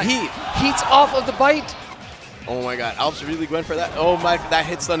is too high. Heat. Heat's off of the bite. Oh my god, Alps really went for that. Oh my, that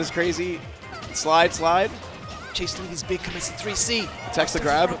hit stun is crazy. Slide. Chace doing these big commits in 3C. Text the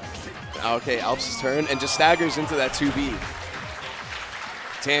grab. Okay, Alps' turn, and just staggers into that 2B.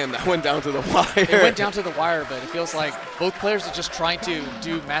 Damn, that went down to the wire. It went down to the wire, but it feels like both players are just trying to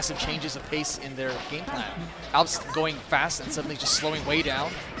do massive changes of pace in their game plan. Alps going fast and suddenly just slowing way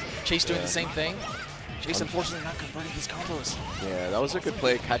down. Chace doing the same thing. Chace unfortunately not converting these combos. Yeah, that was a good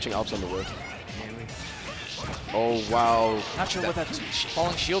play, catching Alps on the whiff. Oh, wow. Not sure what that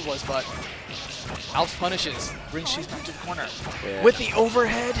falling shield was, but Alps punishes, brings Chace back to the corner. Yeah. With the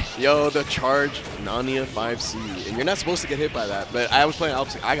overhead. Yo, the charge, Nania 5C. And you're not supposed to get hit by that, but I was playing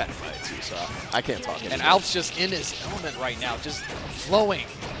Alps. I got hit by it too, so I can't talk anymore. And Alps just in his element right now, just flowing.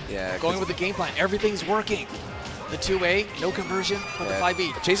 Yeah. Going with the game plan. Everything's working. The 2A, no conversion, but the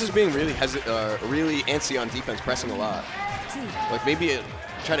 5B. Chace is being really really antsy on defense, pressing a lot. Like maybe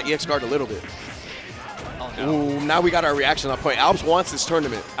try to EX guard a little bit. Oh no. Ooh, now we got our reaction on point. Alps wants this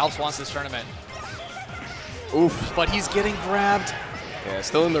tournament. Alps wants this tournament. Oof. But he's getting grabbed. Yeah,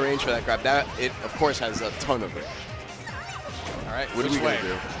 still in the range for that grab. That, it, of course, has a ton of range. All right, what are we going to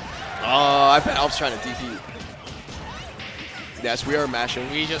do? Oh, I bet Alps trying to DP. Yes, we are mashing.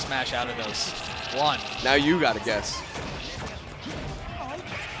 We just mash out of those. 1. Now you got to guess.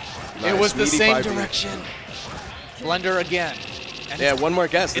 Nice. It was the same direction. Blender again. And yeah, one more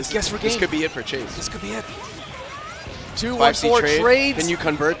guess. It's guess for game. This could be it for Chace. This could be it. 2-1-4 trades. Can you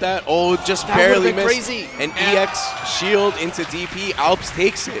convert that? Oh, just barely missed. Crazy. An EX shield into DP. Alps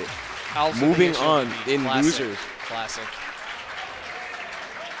takes it. Alps moving on in Classic. losers. Classic.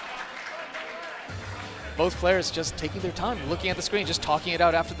 both players just taking their time, looking at the screen, just talking it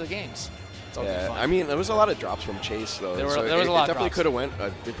out after the games. It's all good fun. I mean, there was a lot of drops from Chace, though. There was a lot of drops. It definitely could have went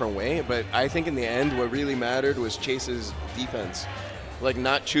a different way, but I think in the end, what really mattered was Chace's defense. Like,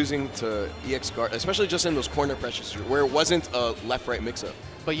 not choosing to EX guard, especially just in those corner pressures where it wasn't a left-right mix-up.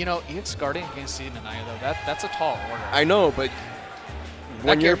 But, you know, EX guarding against Naya, though, that's a tall order. I know, but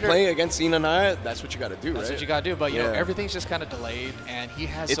when you're playing against Naya, that's what you got to do, That's what you got to do, but, you know, everything's just kind of delayed, and he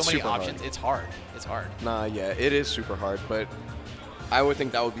has so many options. Hard. It's hard. It's hard. Nah, yeah, it is super hard, but I would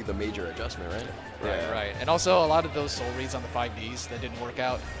think that would be the major adjustment, right? Right. And also, a lot of those soul reads on the 5Ds that didn't work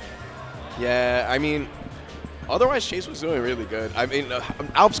out. Yeah, I mean, otherwise, Chace was doing really good. I mean,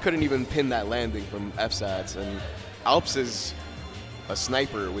 Alps couldn't even pin that landing from FSATs, and Alps is a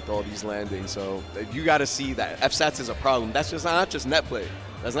sniper with all these landings, so you got to see that FSATs is a problem. That's just not just net play.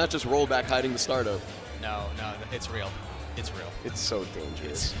 That's not just rollback hiding the startup. No, it's real. It's real. It's so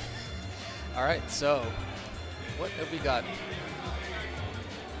dangerous. All right, so what have we got?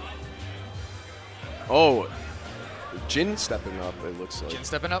 Oh, Jin stepping up, it looks like. Jin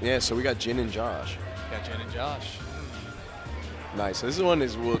stepping up? Yeah, so we got Jin and Josh. Got Jin and Josh. Nice. This one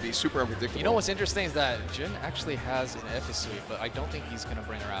will be super unpredictable. You know what's interesting is that Jin actually has an Hisui, but I don't think he's going to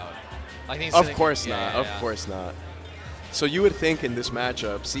bring her out. I think of course not. Of course not. So you would think in this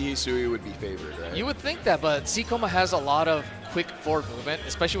matchup, Hisui would be favored, right? You would think that, but Kouma has a lot of quick forward movement,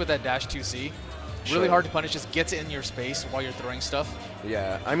 especially with that dash 2C. Really hard to punish, just gets in your space while you're throwing stuff.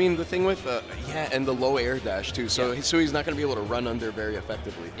 Yeah, I mean, the thing with, and the low air dash too, so Hisui's not going to be able to run under very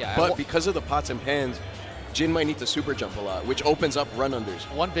effectively. Yeah, but because of the pots and pans, Jin might need to super jump a lot, which opens up run unders.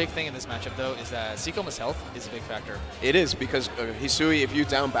 One big thing in this matchup, though, is that Kouma's health is a big factor. It is, because Hisui, if you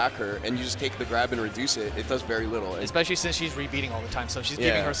down back her and you just take the grab and reduce it, it does very little. Especially since she's rebeating all the time, so she's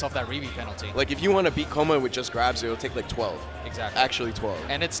giving herself that rebeat penalty. Like, if you want to beat Kouma with just grabs, it'll take like 12. Exactly. Actually 12.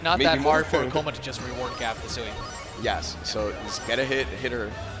 And it's not that hard for Kouma to just reward gap Hisui. Yes, so just get a hit her.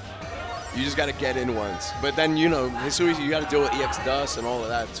 You just got to get in once. But then, you know, Hisui, you got to deal with EX dust and all of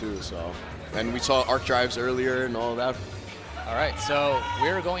that too, so. And we saw arc drives earlier and all of that. All right, so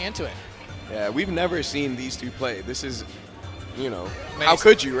we're going into it. Yeah, we've never seen these two play. This is, you know, how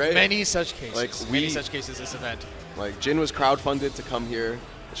could you, right? Many such cases. Like many such cases this event. Like, Jin was crowdfunded to come here.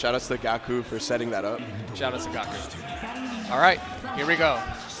 Shout outs to Gaku for setting that up. Shout outs to Gaku. All right, here we go.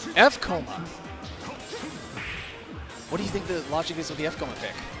 F Kouma. What do you think the logic is with the F Kouma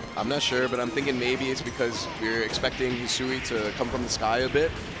pick? I'm not sure, but I'm thinking maybe it's because we're expecting Hisui to come from the sky a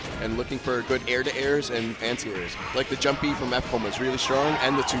bit and looking for good air-to-airs and anti-airs. Like the jump B from F Kouma is really strong,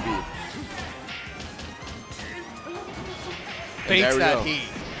 and the 2B. Baits that heat.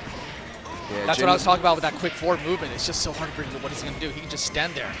 Yeah, that's what I was talking about with that quick forward movement. It's just so hard to predict what he's going to do. He can just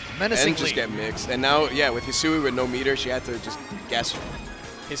stand there menacingly. And just get mixed. And now, yeah, with Hisui with no meter, she had to just guess.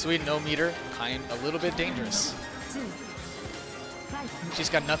 Hisui, no meter, a little bit dangerous. She's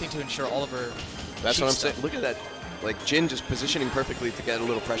got nothing to ensure all of her. That's what I'm saying. Look at that. Like, Jin just positioning perfectly to get a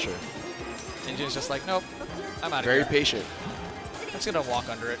little pressure. And Jin's just like, nope, I'm out of here. Very patient. patient. I'm just going to walk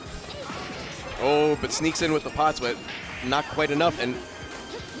under it. Oh, but sneaks in with the pots, but not quite enough. And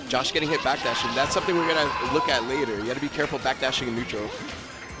Josh getting hit backdashing. That's something we're going to look at later. You got to be careful backdashing in neutral.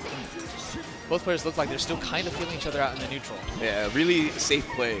 Both players look like they're still kind of feeling each other out in the neutral. Yeah, really safe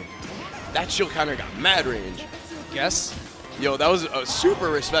play. That shield counter got mad range. Yes. Yo, that was a super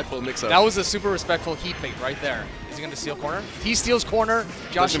respectful mix-up. That was a super respectful heat bait right there. Is he going to steal corner? He steals corner.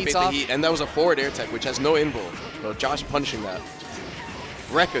 Josh heats off. Heat, and that was a forward air tech, which has no invul. So Josh punishing that.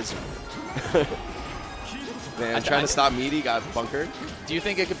 Rekka's. Man, trying to stop Meaty, got bunkered. Do you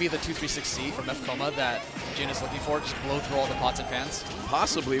think it could be the 236C from F Kouma that Jin is looking for? Just blow through all the pots and pans?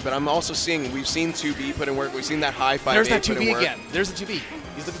 Possibly, but I'm also seeing, we've seen 2B put in work. We've seen that high 5A There's that 2B again. There's the 2B.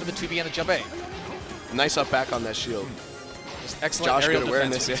 He's looking for the 2B and the jump A. Nice up back on that shield. Just excellent aerial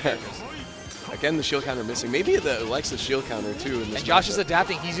defense. Again, the shield counter missing. Maybe it likes the shield counter, too. In this and Josh is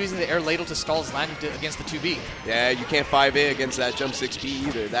adapting. He's using the air ladle to stall his landing against the 2B. Yeah, you can't 5A against that jump 6B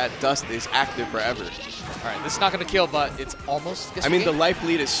either. That dust is active forever. All right, this is not going to kill, but it's almost. I mean, the life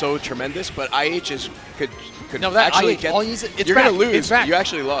lead is so tremendous, but IH could no, that actually IH, get. You're going to lose. You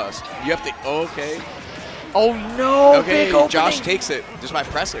actually lost. You have to. Oh, okay. Oh, no. Okay, Josh takes it just by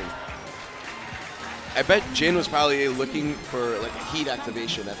pressing. I bet Jin was probably looking for like a heat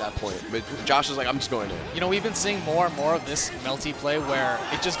activation at that point, but Josh was like, I'm just going in. You know, we've been seeing more and more of this Melty play where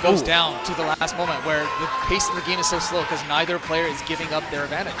it just goes down to the last moment, where the pace of the game is so slow because neither player is giving up their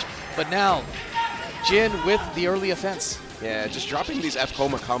advantage. But now, Jin with the early offense. Yeah, just dropping these F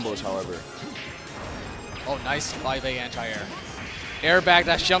Kouma combos, however. Oh, nice 5A anti-air. Airbag,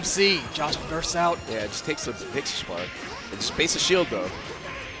 that jump C. Josh bursts out. Yeah, it just takes a spark. It just space a shield, though.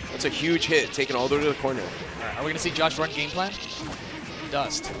 That's a huge hit, taken all the way to the corner. All right, are we going to see Josh run game plan?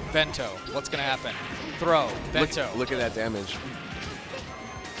 Dust, Bento, what's going to happen? Throw, Bento. Look at that damage.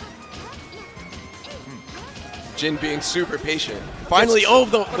 Jin being super patient. Finally,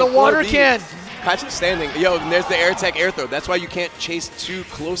 the water can. Catch it standing. Yo, and there's the air tech air throw. That's why you can't chase too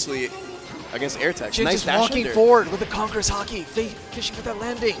closely against air tech. Jin nice just walking forward with the Conqueror's Hockey, fishing for that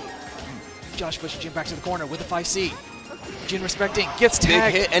landing. Josh pushes Jin back to the corner with the 5C. Jin respecting, gets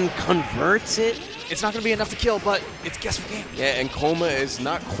tagged. Big hit and converts it. It's not going to be enough to kill, but it's guess for game. Yeah, and Kouma is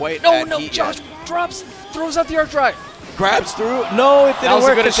not quite No, at heat Josh yet. drops, throws out the arc drive. Grabs through. No, it didn't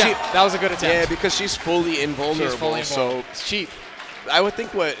work. That was a good attempt. Yeah, because she's fully invulnerable. So it's cheap. I would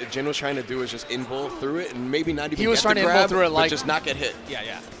think what Jin was trying to do is just invul through it and maybe not even he was get trying the to grab, invul through it, like just not get hit.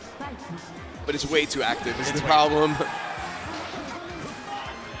 Yeah. But it's way too active. Is the problem.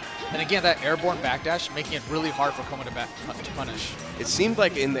 And again, that airborne backdash making it really hard for Kouma to punish. It seemed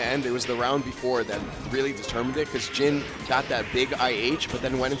like in the end it was the round before that really determined it because Jin got that big IH, but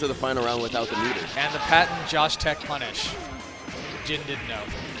then went into the final round without the meter. And the patent Josh Tech punish. Jin didn't know.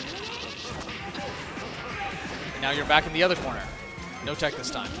 And now you're back in the other corner. No tech this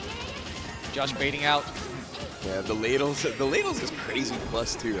time. Josh baiting out. Yeah, the ladles. The ladles is crazy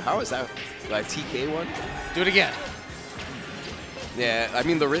plus too. How is that? Like TK one? Do it again. Yeah, I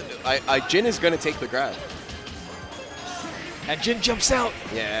mean Jin is gonna take the grab. And Jin jumps out.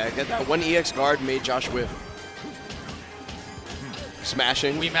 Yeah, get that one EX guard made Josh whiff.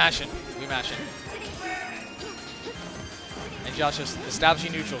 Smashing. We mashing. And Josh is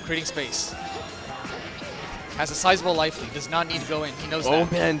establishing neutral, creating space. Has a sizable life lead, does not need to go in. He knows that. Oh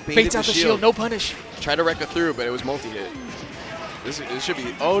man, baits out the shield, no punish. Tried to wreck it through, but it was multi-hit. This should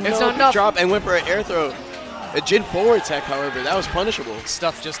be, oh no, it's not enough. Drop and went for an air throw. A Jin forward tech, however, that was punishable.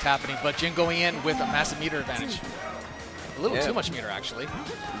 Stuff just happening, but Jin going in with a massive meter advantage. A little too much meter, actually.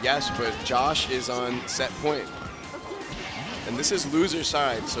 Yes, but Josh is on set point. And this is loser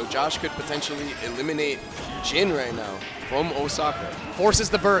side, so Josh could potentially eliminate Jin right now from Osaka. Forces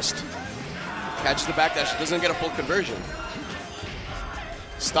the burst. Catches the backdash, doesn't get a full conversion.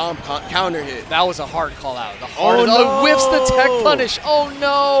 Stomp, counter hit. That was a hard call out. Whiffs the tech punish. Oh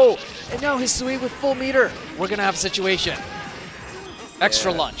no! And now Hisui with full meter. We're gonna have a situation.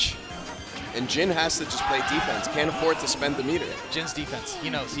 Extra lunch. And Jin has to just play defense. Can't afford to spend the meter. Jin's defense. He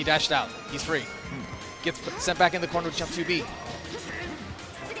knows. He dashed out. He's free. Gets sent back in the corner with jump 2B.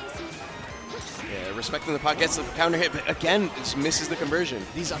 Yeah, respecting the pot, gets the counter hit, but again, just misses the conversion.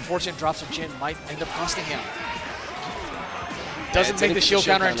 These unfortunate drops of Jin might end up costing him. Doesn't make the shield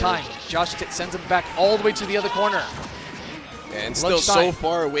counter in time. Josh sends him back all the way to the other corner. Yeah, and still so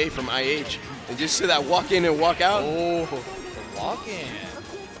far away from IH. And just see that walk in and walk out. Oh, the walk in.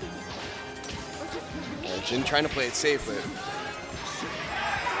 Jin trying to play it safe, but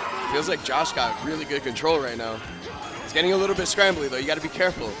feels like Josh got really good control right now. It's getting a little bit scrambly though. You got to be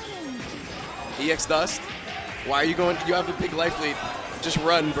careful. EX Dust. Why are you going? You have a big life lead. Just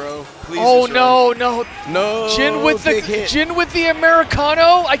run, bro. Please. Oh no, no. Jin with the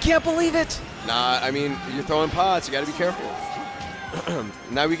Americano. I can't believe it. Nah, I mean you're throwing pots. You got to be careful.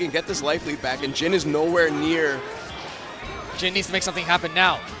 Now we can get this life lead back, and Jin is nowhere near. Jin needs to make something happen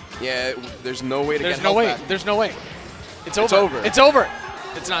now. Yeah, there's no way to get help back. There's no way. It's over.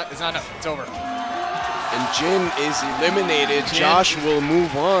 It's not enough. It's over. And Jin is eliminated. Josh will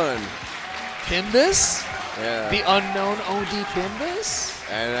move on. Pimbus? Yeah. The unknown OD Pimbus?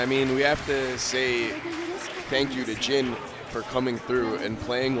 And I mean, we have to say thank you to Jin for coming through and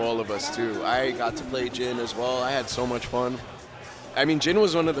playing all of us too. I got to play Jin as well. I had so much fun. I mean, Jin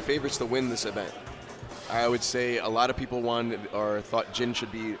was one of the favorites to win this event. I would say a lot of people wanted or thought Jin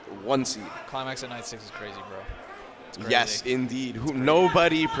should be 1 seed. Climax of Night 6 is crazy, bro. It's crazy. Yes, indeed.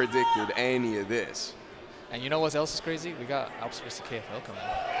 Nobody predicted any of this. And you know what else is crazy? We got Alps versus KFL coming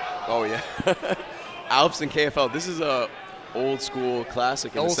up. Oh, yeah. Alps and KFL. This is a old school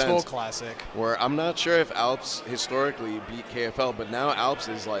classic in a sense. Old school classic. Where I'm not sure if Alps historically beat KFL, but now Alps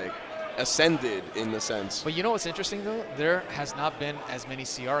is like ascended in the sense. But you know what's interesting, though? There has not been as many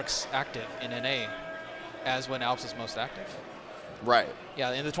CRs active in NA as when Alps is most active. Right.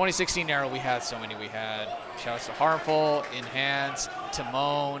 Yeah, in the 2016 era, we had so many. We had shoutouts to Harmful, Enhance,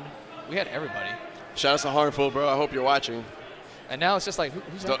 Timon. We had everybody. Shoutouts to Harmful, bro. I hope you're watching. And now it's just like,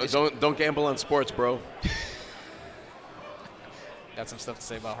 who's don't gamble on sports, bro. Got some stuff to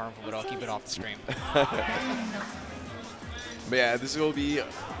say about Harmful, but I'll keep it off the stream. But yeah, this will be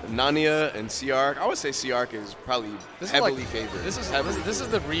Nania and CR. I would say CR is probably heavily favored. This is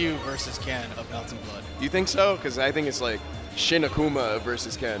the Ryu versus Ken of Melty Blood. You think so? Because I think it's like Shin Akuma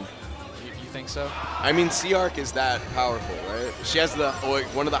versus Ken. You think so? I mean, C-Arc is that powerful, right? She has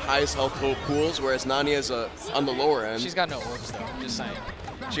one of the highest health pools, whereas Nania is on the lower end. She's got no orbs, though. Just saying.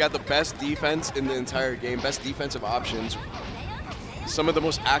 She got the best defense in the entire game, best defensive options, some of the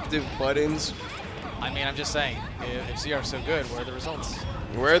most active buttons. I mean, I'm just saying, if C-Arc's so good, where are the results?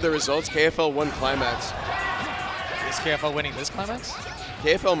 Where are the results? KFL won Climax. Is KFL winning this Climax?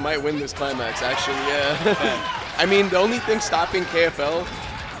 KFL might win this Climax, actually, yeah. I mean, the only thing stopping KFL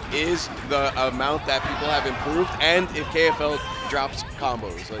is the amount that people have improved, and if KFL drops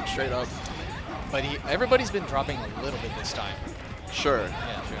combos, like straight up. But everybody's been dropping a little bit this time. Sure.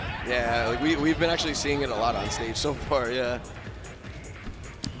 Yeah, sure. Yeah, like we've been actually seeing it a lot on stage so far, yeah.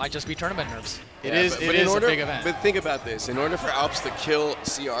 Might just be tournament nerves. It Yeah, is a big event. But think about this. In order for Alps to kill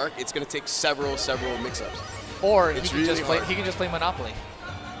C-Arc, it's going to take several mix-ups. Or it's he really can just play Monopoly.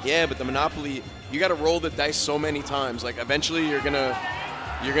 Yeah, but the Monopoly, you got to roll the dice so many times. Like eventually you're gonna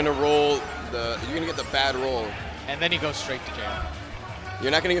get the bad roll, and then you go straight to jail.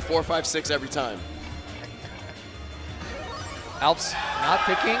 You're not gonna get 4, 5, 6 every time. Alps not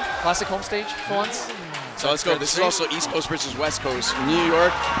picking classic home stage for once. So let's go. This is also East Coast versus West Coast. New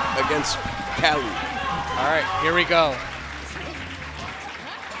York against Cali. All right, here we go.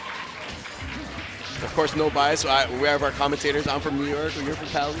 Of course, no bias. We have our commentators. I'm from New York. You're from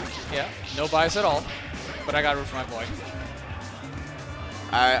Cali. Yeah, no bias at all. But I got to root for my boy.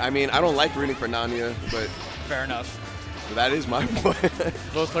 I mean, I don't like rooting for Nania, but fair enough. That is my boy.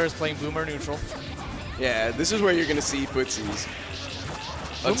 Both players playing boomer neutral. Yeah, this is where you're gonna see footsies.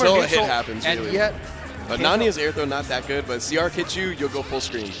 Boomer Until neutral, a hit happens, and really. Yet, but Nania's air throw not that good, but CR hits you, you'll go full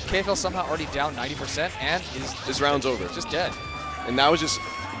screen. KFL somehow already down 90% and is this round's over. Just dead. And that was just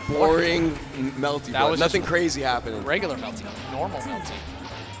boring Melty. That was nothing crazy happening. Regular Melty, normal Melty.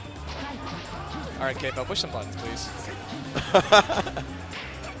 All right, KFL, push some buttons, please.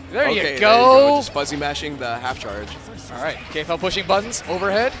 There you go. Just fuzzy mashing the half charge. All right, KFL pushing buttons,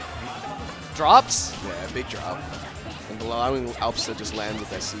 overhead, drops. Yeah, big drop. And allowing Alps to just land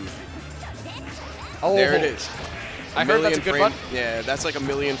with SC. Oh, there it is. I heard that's a good button. Yeah, that's like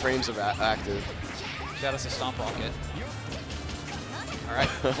 1,000,000 frames of active. Shout out to Stomp Rocket. All right,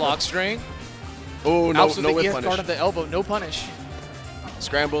 block string. Oh, no, Alps with no the whip EF punish. guard of the elbow, no punish.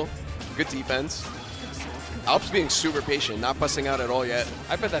 Scramble, good defense. Alps being super patient, not busting out at all yet.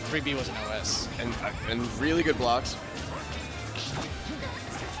 I bet that 3B was an OS. And really good blocks.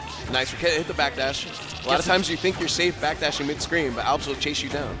 Nice, hit the backdash. A lot of times you think you're safe backdashing mid-screen, but Alps will chase you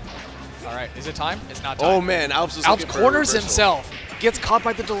down. All right, is it time? It's not time. Oh man, Alps is Alps corners himself, gets caught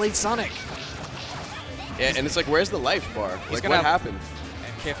by the delayed Sonic. Yeah, and it's like, where's the life bar? Like, what happened?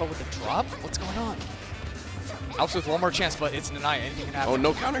 And KFL with the drop? What's going on? Alps with one more chance, but it's denied. Anything can happen. Oh,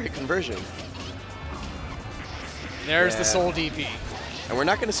 no counter hit conversion. There's the Soul DP. And we're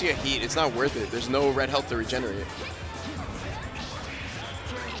not going to see a heat. It's not worth it. There's no red health to regenerate.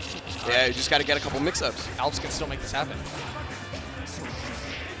 Yeah, you just got to get a couple mix-ups. Alps can still make this happen.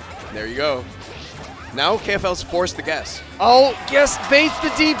 There you go. Now KFL's forced to guess. Oh, guess baits the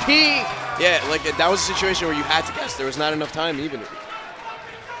DP. Yeah, like that was a situation where you had to guess. There was not enough time even.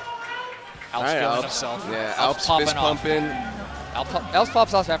 Alps feeling himself. Yeah, Alps fist pumping. Alps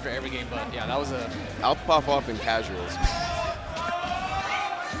pops off after every game, but yeah, that was a... Alps pop off in casuals.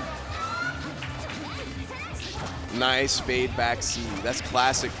 Nice fade back C. That's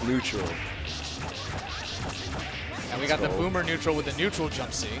classic neutral. And we got the boomer neutral with the neutral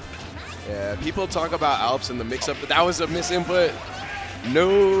jump C. Yeah, people talk about Alps in the mix-up, but that was a misinput.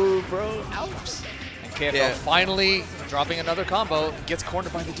 No, bro, Alps. And KFL finally dropping another combo, gets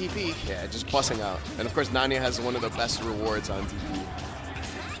cornered by the DP. Yeah, just busting out. And of course, Nania has one of the best rewards on DP.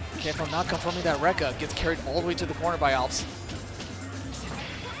 KFL not confirming that Rekka, gets carried all the way to the corner by Alps.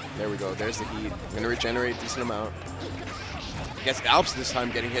 There we go, there's the heat. Gonna regenerate a decent amount. I guess Alps this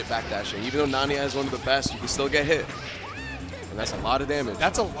time getting hit backdashing. Even though Nania is one of the best, you can still get hit. And that's a lot of damage.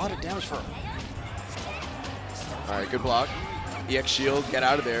 That's a lot of damage for him. All right, good block. EX shield, get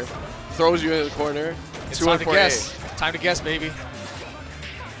out of there. Throws you in the corner. It's time to guess. Time to guess, baby.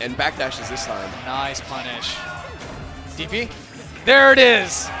 And backdashes this time. Nice punish. DP? There it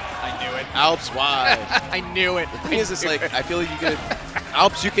is. I knew it. Alps, why? I knew it. The thing is, it's like, I feel like you can,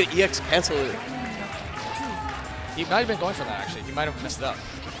 Alps, you can EX cancel it. He might have been going for that, actually. He might have messed it up.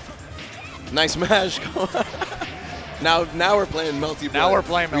 Nice mash. Now we're playing Melty. Now we're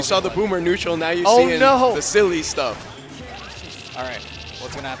playing Melty. We saw the boomer neutral, now you're seeing the silly stuff. All right,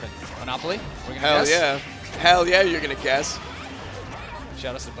 what's going to happen? Monopoly? We're gonna Hell guess? yeah. Hell yeah, you're going to guess.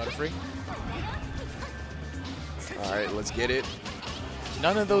 Shout out to Butterfree. All right, let's get it.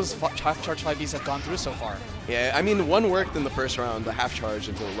 None of those half charge 5Bs have gone through so far. Yeah, I mean, one worked in the first round, the half charge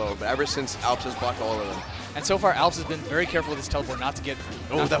into the low, but ever since Alps has blocked all of them. And so far, Alps has been very careful with his teleport not to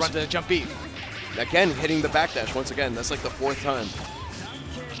run to the jump beat. Again, hitting the backdash once again. That's like the 4th time.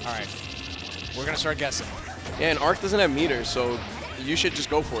 All right, we're going to start guessing. Yeah, and Arc doesn't have meters, so you should just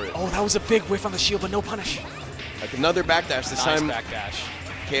go for it. Oh, that was a big whiff on the shield, but no punish. Like another backdash. This time, backdash.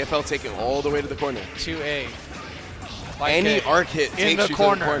 KFL taking all the way to the corner. 2A. 5K. Any arc hit takes you to the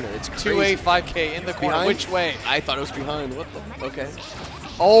corner. It's crazy. 2A, 5K in the corner. Behind? Which way? I thought it was behind. What the? Okay.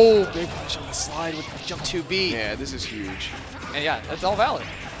 Oh, big punish on the slide with jump 2B. Yeah, this is huge. And yeah, that's all valid.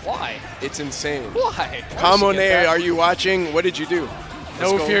 Why? It's insane. Why? Kamone, are you watching? What did you do?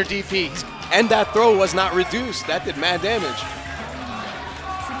 No fear DP. And that throw was not reduced. That did mad damage.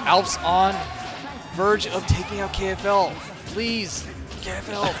 Alps on verge of taking out KFL. Please,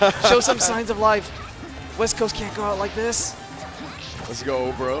 KFL, show some signs of life. West Coast can't go out like this. Let's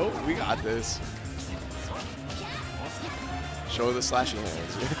go, bro. We got this. Show the slashing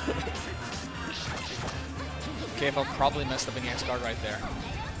hands. KFL probably messed up in the X guard right there.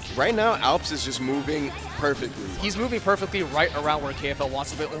 Right now, Alps is just moving perfectly. He's moving perfectly right around where KFL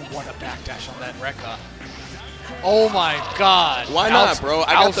wants to be. Oh, what a backdash on that Rekka. Oh my God. Why not, bro?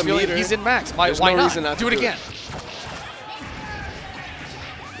 I got the meter. He's in max. Why no not? Reason not do to it again.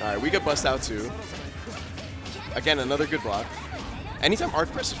 All right, we could bust out too. Again, another good block. Anytime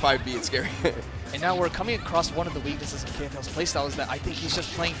Arc presses 5B, it's scary. And now we're coming across one of the weaknesses of KFL's playstyle is that I think he's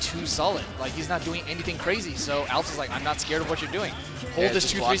just playing too solid. Like, he's not doing anything crazy. So Alps is like, I'm not scared of what you're doing. Hold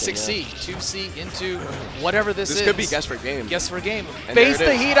this 2-3-6C. 2C into whatever this is. This could be guess for game. Guess for game. Base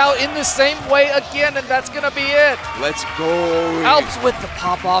the heat out in the same way again, and that's going to be it. Let's go. Alps with the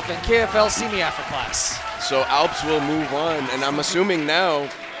pop-off, and KFL see me after class. So Alps will move on, and I'm assuming now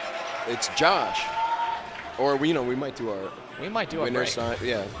it's Josh. Or, we might do our... We might do a break.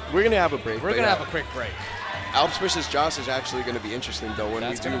 Yeah, we're going to have a break. We're going to have a quick break. Alps versus Josh is actually going to be interesting, though, when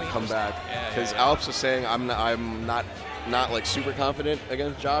we do come back. Because Alps is saying I'm not like super confident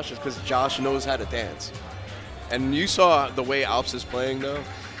against Josh, is because Josh knows how to dance. And you saw the way Alps is playing, though.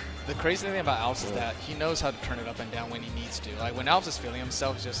 The crazy thing about Alps is that he knows how to turn it up and down when he needs to. Like, when Alps is feeling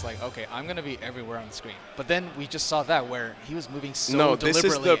himself, he's just like, okay, I'm going to be everywhere on the screen. But then we just saw that where he was moving so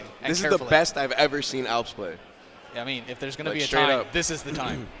deliberately and this is the best I've ever seen Alps play. I mean, if there's going to be a time, this is the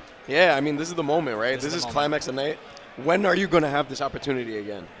time. Yeah, I mean, this is the moment, right? This is Climax of Night. When are you going to have this opportunity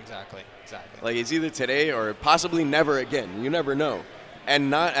again? Exactly. Like, it's either today or possibly never again. You never know. And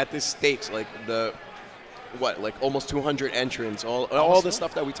not at this stakes, like like almost 200 entrants, all the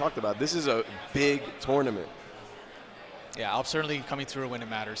stuff that we talked about. This is a big tournament. Yeah, Alps certainly coming through when it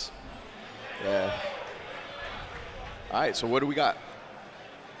matters. Yeah. All right, so what do we got?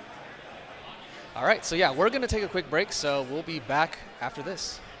 All right, so yeah, we're going to take a quick break, so we'll be back after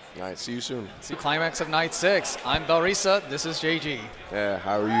this. All right, see you soon. See Climax of Night 6. I'm Belrisa. This is JG. Yeah,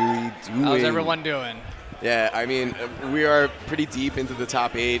 how are you doing? How's everyone doing? Yeah, I mean, we are pretty deep into the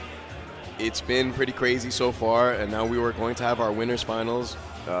top 8. It's been pretty crazy so far, and now we were going to have our winners finals.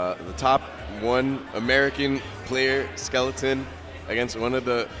 The top 1 American player, Skeleton, against one of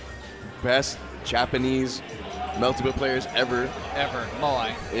the best Japanese Melty players ever.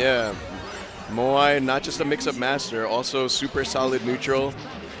 Moai. Yeah. Moai, not just a mix-up master, also super solid neutral,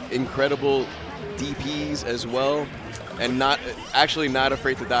 incredible DPs as well, and not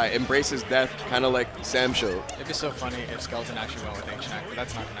afraid to die. Embraces death, kind of like Sam showed. It'd be so funny if Skeleton actually went with H-Neck, but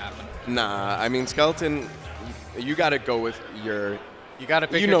that's not going to happen. Nah, I mean, Skeleton, you got to go with your... You got to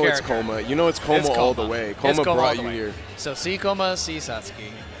pick your character. It's Kouma. You know it's Kouma all the way. Kouma brought you here. So see Kouma, see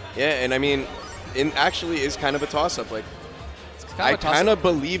Satsuki. Yeah, and I mean, it actually is kind of a toss-up. Like, I kind of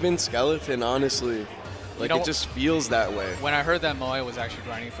believe in Skeleton, honestly. Like, it just feels that way. When I heard that Moai was actually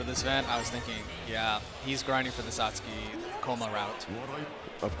grinding for this event, I was thinking, yeah, he's grinding for the Satsuki Kouma route.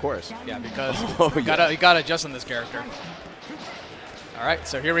 Of course. Yeah, because you gotta adjust on this character. All right,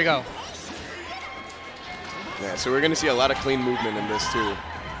 so here we go. Yeah, so we're going to see a lot of clean movement in this, too.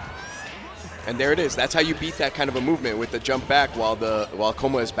 And there it is. That's how you beat that kind of a movement, with the jump back while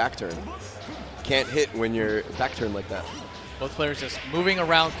Kouma is back turn. Can't hit when you're back turn like that. Both players just moving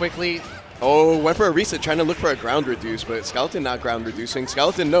around quickly. Oh, went for a reset, trying to look for a ground reduce, but Skeleton not ground reducing.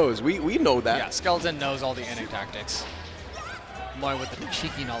 Skeleton knows. We know that. Yeah, Skeleton knows all the NA tactics. Moai with the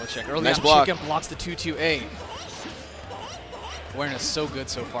cheeky knowledge check. Early nice on, block. Chicken blocks the 2-2-A. Awareness so good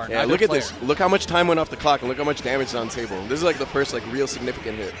so far. Yeah, look at this. Look how much time went off the clock, and look how much damage is on the table. This is like the first real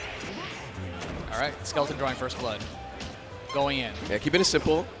significant hit. All right, Skeleton drawing first blood. Going in. Yeah, keeping it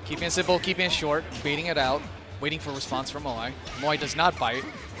simple. Keeping it simple, keeping it short, baiting it out, waiting for response from Moai. Moai does not bite.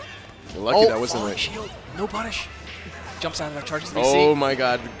 You're lucky that wasn't right. Shield. No punish. jumps out of that charges VC. Oh my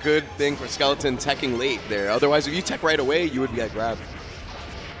god, good thing for Skeleton teching late there. Otherwise, if you tech right away, you would get grabbed.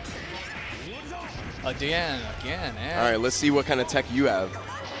 Again. Yeah. All right, let's see what kind of tech you have.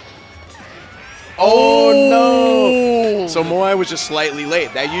 Oh no! So Moai was just slightly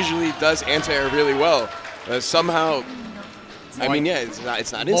late. That usually does anti-air really well. Somehow, Moai, I mean, yeah, it's not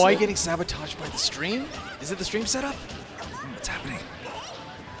instant. Moai getting sabotaged by the stream? Is it the stream setup? What's happening?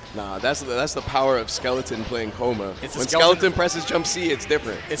 Nah, that's the power of Skeleton playing Kouma. When Skeleton presses jump C, it's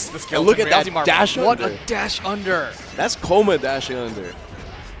different. It's the Skeleton. And look at that dash under. What a dash under. That's Kouma dashing under.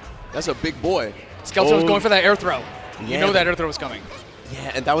 That's a big boy. Skeleton was going for that air throw. Yeah. You know that air throw was coming.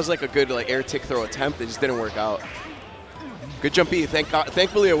 Yeah, and that was like a good air tick throw attempt. It just didn't work out. Good jump B.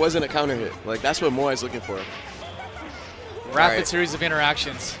 Thankfully, it wasn't a counter hit. Like, that's what Moai's looking for. Rapid series of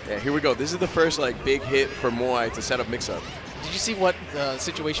interactions. Yeah, here we go. This is the first big hit for Moai to set up mix-up. Did you see what the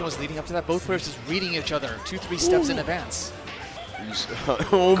situation was leading up to that? Both players just reading each other 2-3 steps in advance.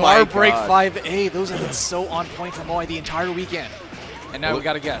 Oh my god. Break 5A. Those have been so on point for Moai the entire weekend. And now we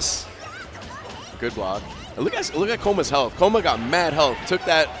got to guess. Good block. And look at Kouma's health. Kouma got mad health. Took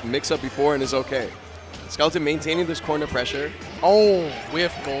that mix-up before and is okay. Skeleton maintaining this corner pressure. Oh,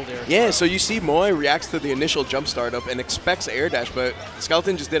 whiff gold air. Yeah, so you see Moai reacts to the initial jump startup and expects air dash, but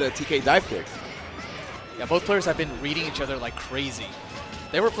Skeleton just did a TK dive kick. Yeah, both players have been reading each other like crazy.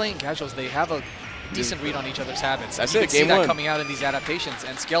 They were playing casuals. They have a decent read on each other's habits. That's you it, can see that coming out in these adaptations.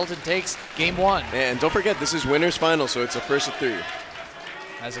 And Skeleton takes game 1. And don't forget, this is winner's final, so it's a first of 3.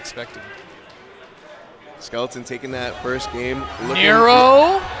 As expected. Skeleton taking that first game.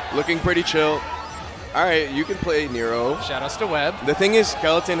 Looking pretty chill. All right, you can play Nero. Shoutouts to Webb. The thing is,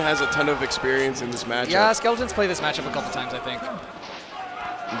 Skeleton has a ton of experience in this matchup. Yeah, Skeleton's played this matchup a couple times, I think.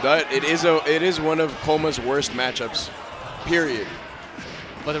 But it is one of Kouma's worst matchups, period.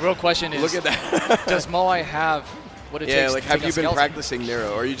 But the real question is, look at that. Does Moai have what it takes to take have you been Skeleton? practicing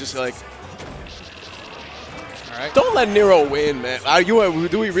Nero? Or are you just like... All right. Don't let Nero win, man.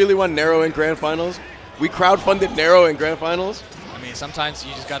 Do we really want Nero in Grand Finals? We crowdfunded Nero in Grand Finals? I mean, sometimes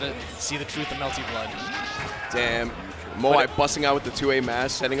you just got to see the truth of Melty blood. Damn. Moai busting out with the 2A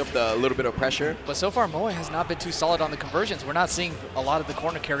mass, setting up a little bit of pressure. But so far, Moai has not been too solid on the conversions. We're not seeing a lot of the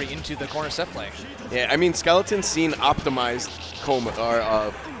corner carry into the corner set play. Yeah, I mean, Skeleton's seen optimized Kouma,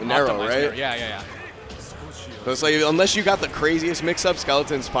 or Nero, right? Nero. Yeah. So it's like, unless you got the craziest mix-up,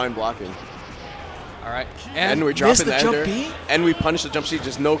 Skeleton's fine blocking. All right. And we're dropping the ender. And we punished the jump C,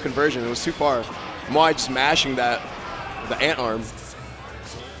 just no conversion. It was too far. Moai just mashing the ant arm.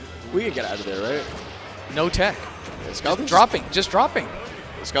 We can get out of there, right? No tech. Yeah, Skeleton just dropping.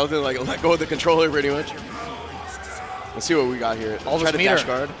 Skeleton let go of the controller pretty much. Let's see what we got here. All Try this to dash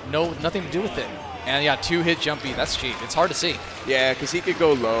guard. No, nothing to do with it. And yeah, 2-hit jump B. That's cheap. It's hard to see. Yeah, because he could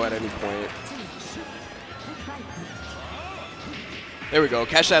go low at any point. There we go.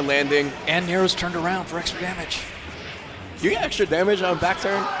 Catch that landing. And Nero's turned around for extra damage. You get extra damage on back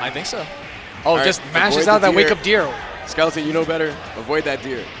turn? I think so. Oh, right, just mashes out that wake up deer. Skeleton, you know better. Avoid that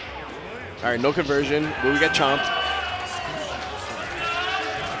deer. All right, no conversion. Will we get chomped?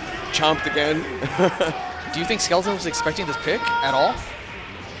 Chomped again. Do you think Skeleton was expecting this pick at all?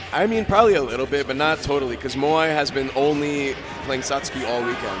 I mean, probably a little bit, but not totally, because Moai has been only playing Satsuki all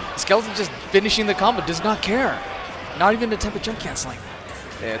weekend. Skeleton just finishing the combo, does not care. Not even attempt at jump canceling.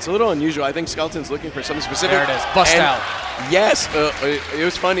 Yeah, it's a little unusual. I think Skeleton's looking for something specific. There it is. Bust out. Yes, it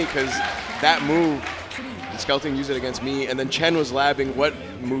was funny because that move, Skeleton used it against me, and then Chen was labbing what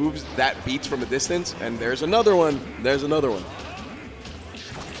moves that beats from a distance, and there's another one. There's another one.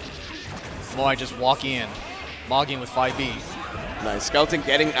 Moai just walking in, mogging with 5B. Nice. Skeleton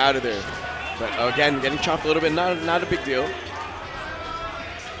getting out of there. But again, getting chopped a little bit, not a big deal.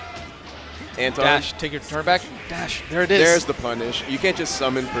 Anton. Dash, take your turn back. Dash, there it is. There's the punish. You can't just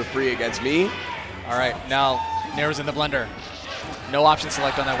summon for free against me. All right, now Nero's in the blender. No option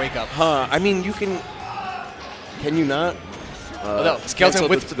select on that wake up. Huh, I mean, you can you not? No, Skeleton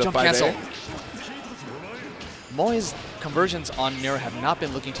with the jump cancel. Moai's conversions on Nero have not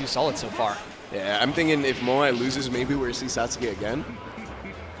been looking too solid so far. Yeah, I'm thinking if Moai loses, maybe we'll see Satsuki again.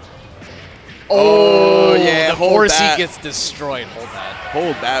 Oh, yeah, the 4C gets destroyed. Hold that.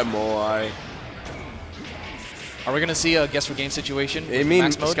 Hold that, Moai. Are we going to see a guess for game situation? I mean,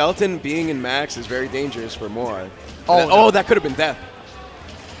 max mode? Skeleton being in max is very dangerous for Moai. Oh, that could have been death.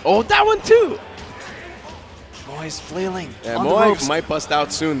 Oh, that one too. Moai's flailing. Yeah, Moai might bust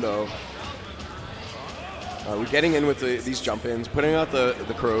out soon, though. We're getting in with these jump-ins, putting out the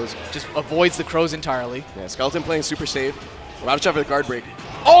crows. Just avoids the crows entirely. Yeah, Skeleton playing super safe. Watch out for the guard break.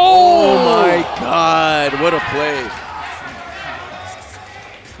 Oh my god, what a play.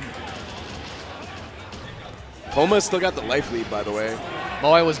 Kouma still got the life lead, by the way.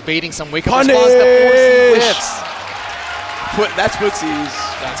 Moai was baiting some wake-up response that forced whips. That's footsies.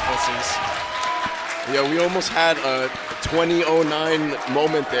 That's footsies. Yeah, we almost had a 2009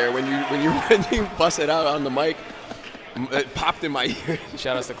 moment there when you bust it out on the mic. It popped in my ear.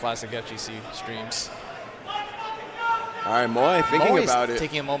 Shout out to classic FGC streams. All right, Moai thinking about it.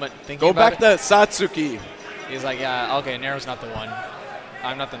 Taking a moment, thinking Go about it. Go back to Satsuki. He's like, yeah, okay, Nero's not the one.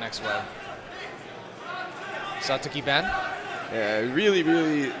 I'm not the next web. Satsuki Ben? Yeah, really,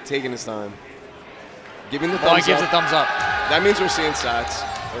 really taking his time. Giving the thumbs up. Moai gives a thumbs up. That means we're seeing Sats.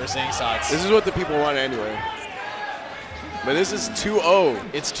 We're seeing Sats. This is what the people want anyway. But this is 2-0.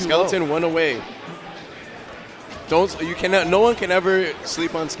 It's 2-0. Skeleton 1 away. No one can ever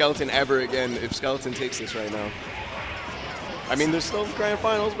sleep on Skeleton ever again if Skeleton takes this right now. I mean, there's still grand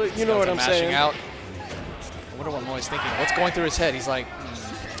finals, but you know what I'm saying. Out. I wonder what Moai's thinking. What's going through his head? He's like,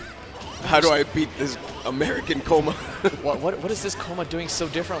 how do I beat this American Kouma? what is this Kouma doing so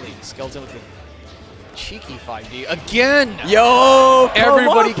differently? Skeleton with the cheeky 5D again. Yo,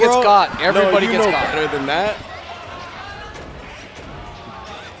 everybody gets got. Everybody gets got. Better than that.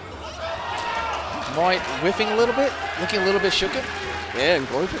 Moai whiffing a little bit, looking a little bit shooken. Yeah, and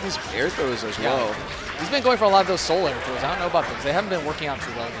going for these air throws as well. He's been going for a lot of those soul air throws. I don't know about those. They haven't been working out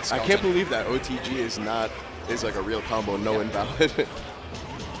too well against Skeleton. I can't believe that OTG is like a real combo, no invalid.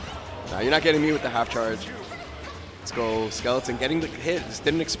 Nah, you're not getting me with the half charge. Let's go, Skeleton getting the hit. Just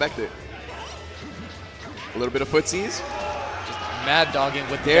didn't expect it. A little bit of footsies. Just mad dogging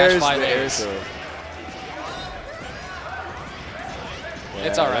with the dash 5 airs. Yeah,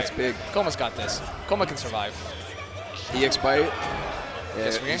 it's all right. That's big. Kouma's got this. Kouma can survive. EX bite.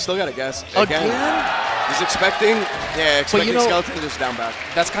 Yeah, you still got to guess. Again? He's expecting Skeleton to just down back.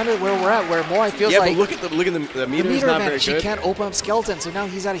 That's kind of where we're at, where Moai feels like... Yeah, but look at the meter is not very good. He can't open up Skeleton, so now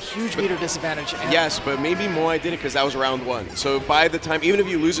he's at a huge meter disadvantage. Yes, but maybe Moai did it because that was round 1. So by the time, even if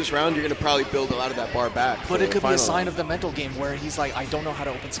you lose this round, you're going to probably build a lot of that bar back. But it could be a sign of the mental game where he's like, I don't know how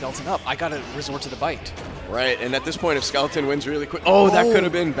to open Skeleton up. I got to resort to the bite. Right, and at this point, if Skeleton wins really quick... Oh, that could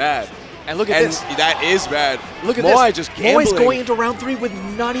have been bad. And look at this. That is bad. Look at Moai this. Just gambling. Moai's going into round 3 with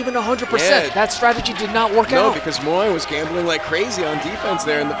not even 100%. Yeah. That strategy did not work out. No, because Moai was gambling like crazy on defense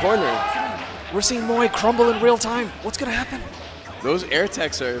there in the corner. We're seeing Moai crumble in real time. What's going to happen? Those air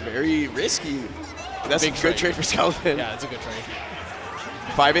techs are very risky. That's a good trade for Skeleton. Yeah, it's a good trade.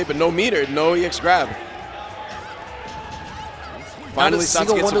 5-8, but no meter, no EX grab. Finally,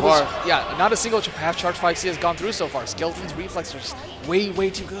 Satsuki gets a bar. Yeah, not a single half charge 5C has gone through so far. Skeleton's reflexes are just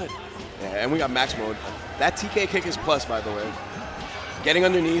way too good. Yeah, and we got max mode. That TK kick is plus, by the way. Getting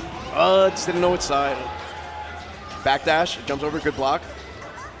underneath. Just didn't know which side. Backdash, jumps over, good block.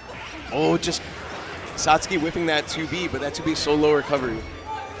 Oh, just Satsuki whiffing that 2B, but that 2B is so low recovery.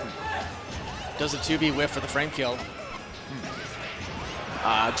 Does a 2B whiff for the frame kill.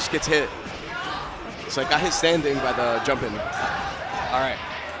 Just gets hit. So I got his standing by the jump in. All right.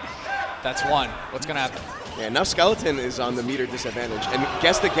 That's 1. What's going to happen? Yeah, now Skeleton is on the meter disadvantage. And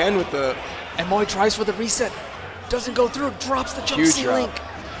guessed again with the... And Moai tries for the reset. Doesn't go through. Drops the jump C-Link.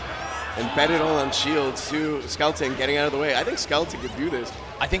 And bet it all on shields too. Skeleton getting out of the way. I think Skeleton could do this.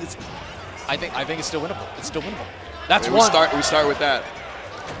 I think it's still winnable. It's still winnable. That's 1. We start with that.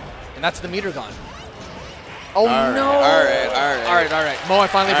 And that's the meter gone. Oh, no. All right. Moai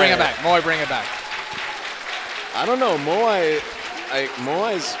finally bring it back. Moai bring it back. I don't know.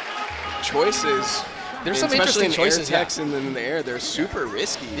 Moai's choices... There's some interesting choices. Especially in air techs and in the air, they're super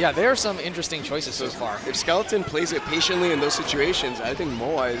risky. Yeah, there are some interesting choices so far. If Skeleton plays it patiently in those situations, I think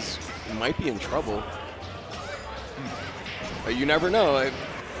Moai might be in trouble. But you never know.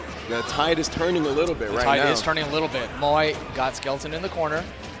 The tide is turning a little bit right now. The tide is turning a little bit. Moai got Skeleton in the corner.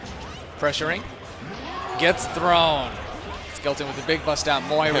 Pressuring. Gets thrown. Skeleton with the big bust out.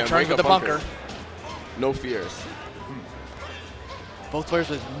 Moai returns with the bunker. No fear. Both players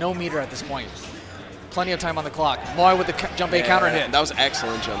with no meter at this point. Plenty of time on the clock. Moai with the jump A counter hit. That was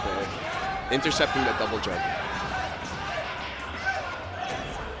excellent jump A. Intercepting that double jump.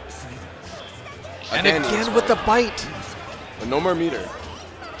 And again with the bite. But no more meter.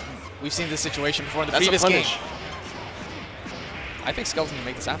 We've seen this situation before in the previous game. I think Skeleton can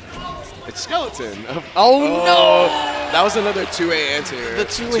make this happen. It's Skeleton. Oh no! That was another 2A anti-air. The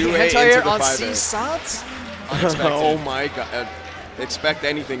 2A anti-air on C-Sots? Oh my god. Expect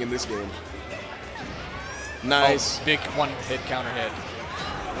anything in this game. Nice. Big one-hit counter hit.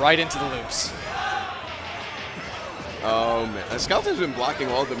 Right into the loops. Oh, man. Skeleton's been blocking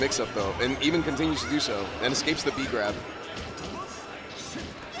all the mix-up, though, and even continues to do so, and escapes the B grab.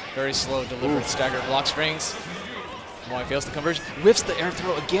 Very slow, deliberate staggered block strings. Moai fails the conversion. Whiffs the air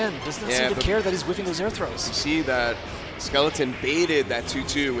throw again. Does not seem to care that he's whiffing those air throws. You see that Skeleton baited that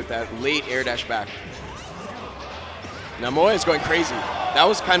 2-2 with that late air dash back. Now Moai is going crazy. That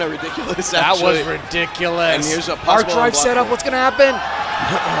was kind of ridiculous, actually. That was ridiculous. And here's a Arc drive setup. What's going to happen?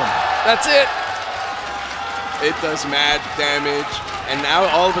 That's it. It does mad damage. And now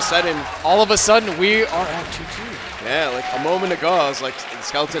all of a sudden, we are at 2-2. Yeah, like a moment ago, I was like,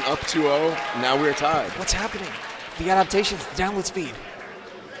 Skeleton up 2-0. Now we're tied. What's happening? The adaptations, the download speed.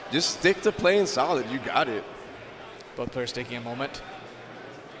 Just stick to playing solid. You got it. Both players taking a moment.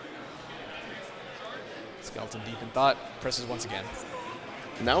 Skeleton deep in thought, presses once again.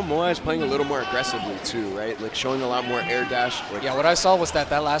 Now Moai is playing a little more aggressively too, right? Like showing a lot more air dash. Like yeah, what I saw was that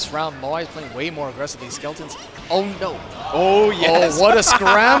last round, Moai is playing way more aggressively. Skeleton's, oh no. Oh yes. Oh, what a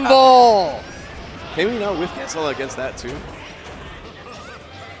scramble. Can we not whiff cancel against that too?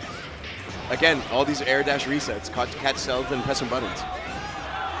 Again, all these air dash resets, catch Skeleton pressing buttons.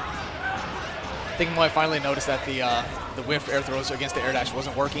 I think Moai finally noticed that the whiff air throws against the air dash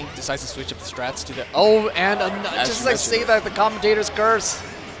wasn't working. Decides to switch up the strats to the just like say that the commentator's curse.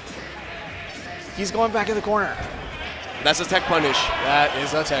 He's going back in the corner. That's a tech punish. That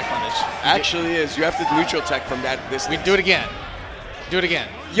is a tech punish. Actually is. You have to neutral tech from that distance. We do it again. Do it again.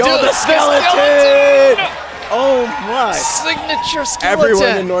 Yo, the skeleton! No. Oh my. Signature skeleton.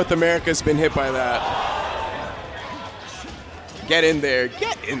 Everyone in North America has been hit by that. Get in there.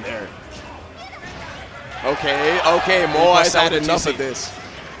 Get in there. Okay, Moai's had enough of this.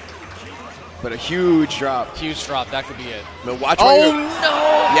 But a huge drop. Huge drop, that could be it. But watch no!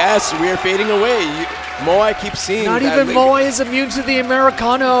 Yes, we are fading away. Moai keeps seeing Not even Moai is immune to the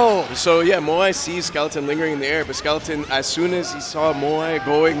Americano. So yeah, Moai sees Skeleton lingering in the air, but Skeleton, as soon as he saw Moai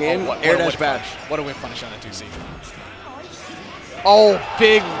going in, air dash back. What a whiff punish on the 2C. Oh,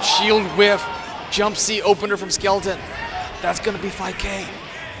 big shield whiff. Jump C opener from Skeleton. That's going to be 5K.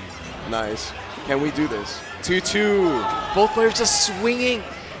 Nice. Can we do this? 2-2. Both players just swinging.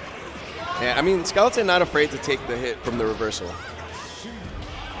 Yeah, I mean, Skeleton not afraid to take the hit from the reversal.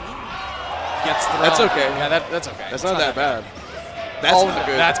 Gets thrown. That's okay. Yeah, that's okay. That's not that bad. That's not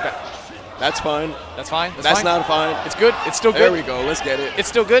good. That's bad. That's fine. That's fine. That's not fine. It's good. It's still good. There we go. Let's get it. It's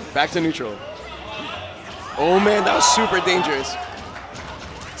still good. Back to neutral. Oh man, that was super dangerous.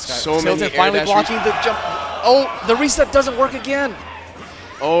 So many air finally blocking the jump. Oh, the reset doesn't work again.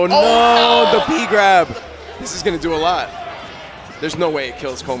 Oh no, the B grab. This is going to do a lot. There's no way it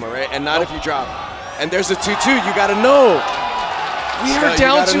kills Kouma, right? And not if you drop. And there's a 2-2. You got to know. We are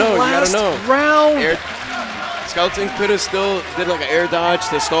down to last round. Skeleton could have still did like an air dodge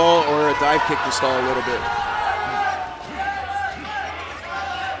to stall or a dive kick to stall a little bit.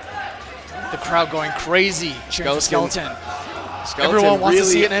 The crowd going crazy. Skeleton. Everyone wants really, to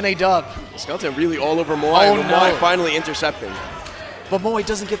see an NA dub. Skeleton really all over Moai. Oh, Moai finally intercepting. But Moai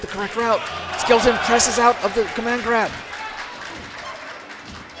doesn't get the correct route. Skeleton presses out of the command grab.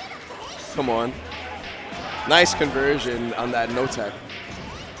 Come on. Nice conversion on that no-tech.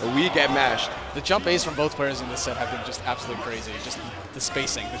 We get mashed. The jump A's from both players in this set have been just absolutely crazy. Just the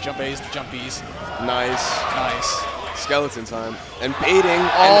spacing. The jump A's, the jump B's. Nice. Nice. Skeleton time. And baiting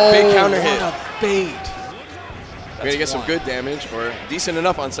and big counter hit. What a bait. We're going to get some good damage or decent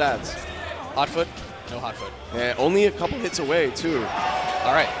enough on sats. Hot foot? No hot foot. Yeah, only a couple hits away, too.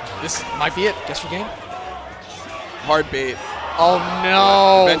 All right. This might be it. Guess for game? Hard bait. Oh,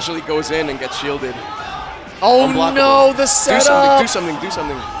 no. Eventually goes in and gets shielded. Oh, no. The setup. Do something.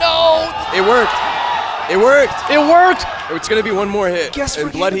 No. It worked. It worked. It worked. It's going to be one more hit. Guess for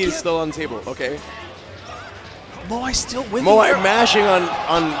and Blood Heat is still on the table. Okay. Moai still with Moai mashing on.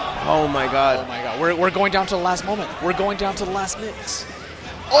 Oh, my God. Oh, my God. We're going down to the last moment. We're going down to the last mix.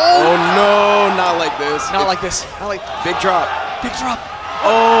 Oh, no. Not like this. Not like this. Not like. Big drop. Big drop.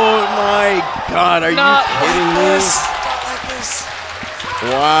 Oh, my God. Are you kidding me? Not like this.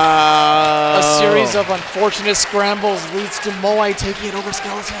 Wow. A series of unfortunate scrambles leads to Moai taking it over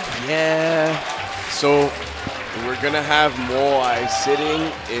Skeleton. Yeah. So we're going to have Moai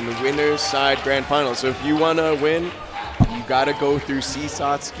sitting in winner's side grand final. So if you want to win, you got to go through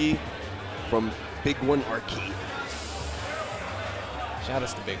Satsuki from Big One Arcade. Shout out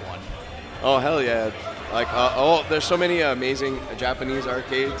to Big One. Oh, hell yeah. Like, there's so many amazing Japanese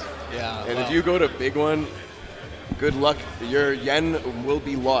arcades. Yeah. And if you go to Big One, good luck. Your yen will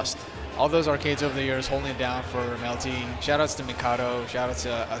be lost. All those arcades over the years holding it down for Melty. Shoutouts to Mikado. Shoutouts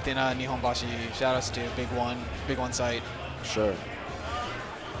to Athena Nihonbashi. Shoutouts to Big One site. Sure.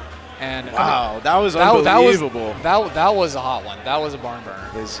 And wow, that was unbelievable. That was a hot one. That was a barn burner.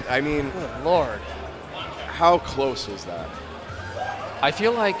 I mean, good Lord. How close was that? I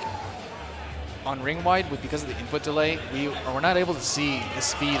feel like on ring wide, because of the input delay, we're not able to see the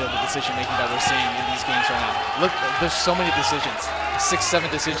speed of the decision making that we're seeing in these games right now. Look, there's so many decisions, 6, 7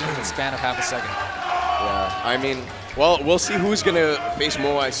 decisions in the span of half a second. Yeah, I mean, well, we'll see who's gonna face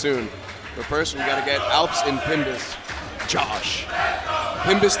Moai soon. But first, we gotta get Alps and Pimbus. Josh,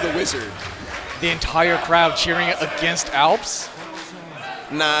 Pimbus the Wizard. The entire crowd cheering against Alps?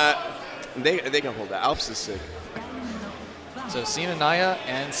 Nah, they can hold that. Alps is sick. So C Nanaya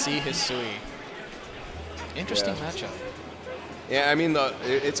and C Hisui. Interesting matchup. Yeah, I mean,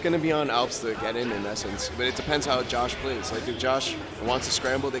 it's going to be on Alps to get in essence, but it depends how Josh plays. Like, if Josh wants to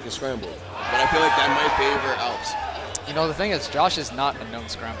scramble, they can scramble. But I feel like that might favor Alps. You know, the thing is, Josh is not a known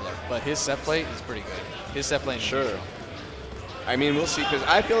scrambler, but his set play is pretty good. His set play is sure. I mean, we'll see, because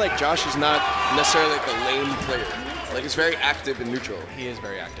I feel like Josh is not necessarily like a lane player. Like, he's very active in neutral. He is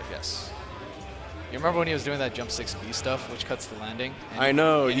very active, yes. You remember when he was doing that jump 6B stuff, which cuts the landing? I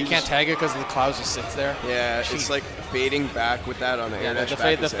know. And you can't tag it because the cloud just sits there? Yeah, it's like fading back with that on the air dash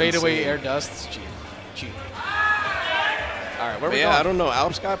the fadeaway air dust is cheap. All right, where are we going? I don't know.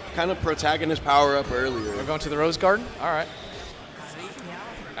 Alps got kind of protagonist power up earlier. We're going to the Rose Garden? All right.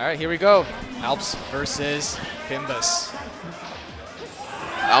 All right, here we go. Alps versus Pimbus.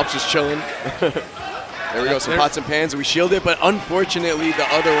 Alps is chilling. There we go, some pots and pans. We shield it, but unfortunately, the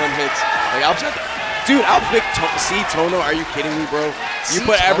other one hits. Like Alps dude, Alps picked C Tono. Are you kidding me, bro? You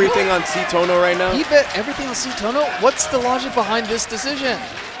put everything on C Tono right now? He bet everything on C Tono? What's the logic behind this decision?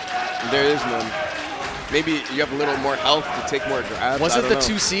 There is none. Maybe you have a little more health to take more grabs. Was it the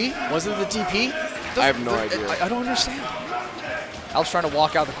 2C? Was it the DP? I have no idea. I don't understand. Alps trying to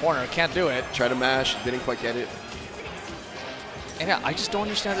walk out the corner. Can't do it. Try to mash. Didn't quite get it. And yeah, I just don't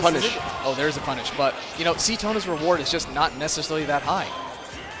understand this punish. Decision. Oh, there's a punish. But, you know, C Tono's reward is just not necessarily that high.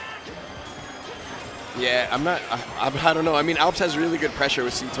 Yeah, I don't know. I mean, Alps has really good pressure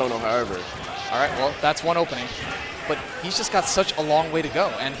with C Tono, however. All right, well, that's one opening. But he's just got such a long way to go.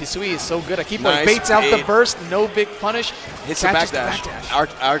 And Hisui is so good at keep nice baits out the burst, no big punish. Hits the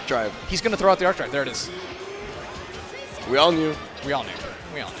backdash. Arc drive. He's going to throw out the arc drive. There it is. We all knew. We all knew.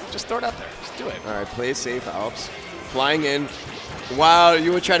 Just throw it out there. Just do it. All right, play it safe, Alps. Flying in. Wow,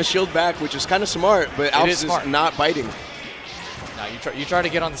 you would try to shield back, which is kind of smart, but Alps is not biting. No, you try to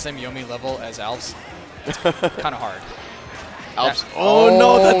get on the same Yomi level as Alps. It's kind of hard. Alps. Oh,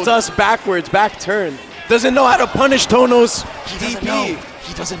 no, the dust backwards, back turn. Doesn't know how to punish Tono's DP.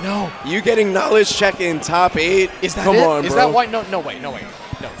 He doesn't know. You getting knowledge check in top 8? Is that Come it? on, is bro. That why? No, wait. No.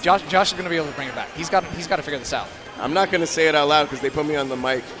 Josh is going to be able to bring it back. He's got to figure this out. I'm not going to say it out loud because they put me on the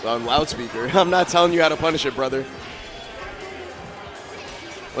mic, on loudspeaker. I'm not telling you how to punish it, brother.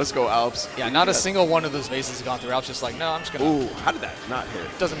 Let's go, Alps. Yeah, not a single one of those vases has gone through. Alps just like, no, I'm just going to. Ooh, how did that not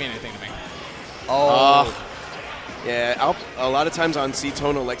hit? Doesn't mean anything to me. Oh. Yeah, Alps, a lot of times on C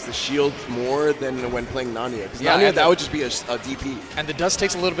Tono likes to shield more than when playing Nanya. Because Nanya, that would just be a DP. And the dust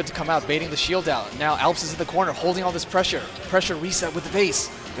takes a little bit to come out, baiting the shield out. Now Alps is in the corner, holding all this pressure. Pressure reset with the vase.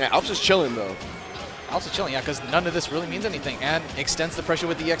 Yeah, Alps is chilling, though. Alps is chilling, yeah, because none of this really means anything. And extends the pressure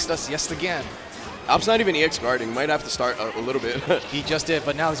with the EX dust yes again. Alps not even EX guarding. Might have to start a little bit. He just did,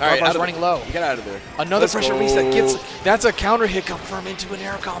 but now his guard bar's running low. Get out of there. Another pressure reset. That's a counter hit confirm into an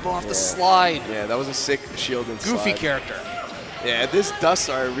air combo off the slide. Yeah, that was a sick shield and slide. Goofy character. Yeah, this dusts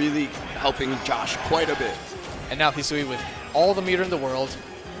are really helping Josh quite a bit. And now Hisui with all the meter in the world.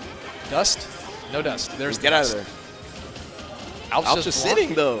 Dust? No dust. There's Get out of there. Alps just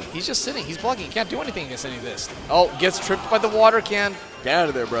sitting, though. He's just sitting. He's blocking. He can't do anything against any of this. Oh, gets tripped by the water can. Get out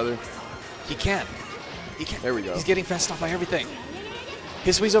of there, brother. He can. There we go. He's getting fast off by everything.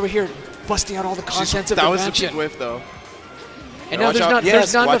 Hisui's over here busting out all the contents of the mansion. That was a big whiff, though. And now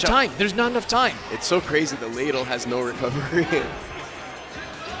there's not enough time. There's not enough time. It's so crazy the ladle has no recovery.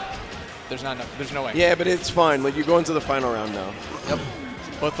 There's not enough. There's no way. Yeah, but it's fine. Like, you go into the final round now. Yep.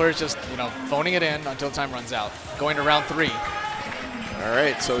 Both players just, phoning it in until time runs out. Going to round 3. All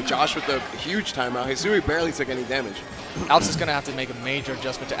right, so Josh with the huge timeout. Hisui barely took any damage. Alps is going to have to make a major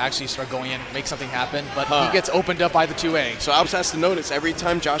adjustment to actually start going in, make something happen, but he gets opened up by the 2A. So Alps has to notice every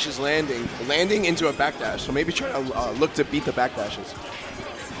time Josh is landing into a backdash. So maybe try to look to beat the backdashes.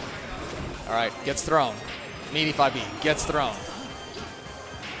 All right, gets thrown. Meaty 5B gets thrown.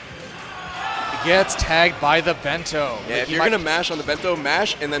 Gets tagged by the bento. Yeah, if you're going to mash on the bento,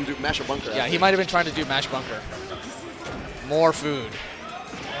 mash and then mash a bunker. Yeah, he might have been trying to do mash bunker. More food.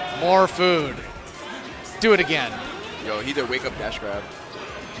 More food. Do it again. Yo, he did wake up dash grab.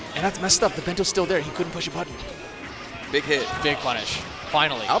 And that's messed up. The bento's still there. He couldn't push a button. Big hit. Big punish.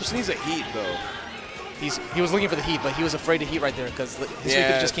 Finally. Alps needs a heat, though. He was looking for the heat, but he was afraid to heat right there because his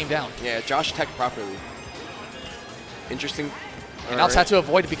weaker just came down. Yeah, Josh teched properly. Interesting. And Alps had to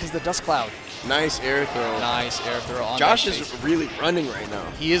avoid it because of the dust cloud. Nice air throw. Nice air throw on Josh is really running right now.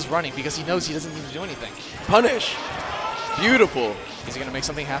 He is running because he knows he doesn't need to do anything. Punish. Beautiful. Is he going to make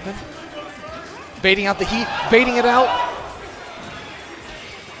something happen? Baiting out the heat. Baiting it out.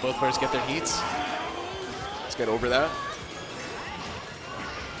 Both players get their heats. Let's get over that.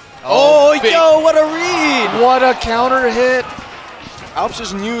 Oh, yo, what a read. What a counter hit. Alps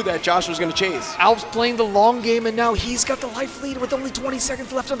just knew that Josh was going to chase. Alps playing the long game, and now he's got the life lead with only 20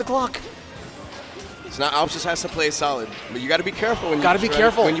 seconds left on the clock. It's not Alps just has to play solid, but you got to be careful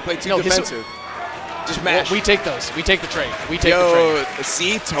when you play too defensive. Just mash. Well, we take those. We take the trade. We take the trade.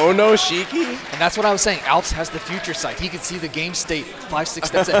 See Tono, Shiki? And that's what I was saying. Alps has the future sight. He can see the game state 5-6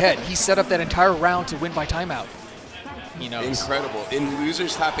 steps ahead. He set up that entire round to win by timeout. He knows. Incredible. In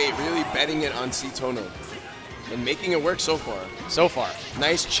losers top 8, really betting it on C Tono and making it work so far. So far.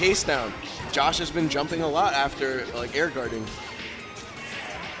 Nice chase down. Josh has been jumping a lot after like air guarding.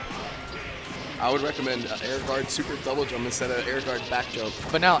 I would recommend air guard super double jump instead of air guard back jump.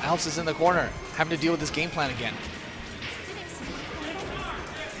 But now Alps is in the corner, having to deal with this game plan again.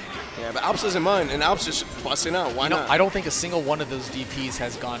 Yeah, but Alps doesn't mind, and Alps just busting out. Why not? I don't think a single one of those DPs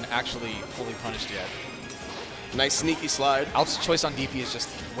has gone actually fully punished yet. Nice sneaky slide. Alps' choice on DP is just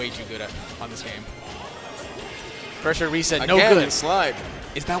way too good on this game. Pressure reset, again, no good. Slide.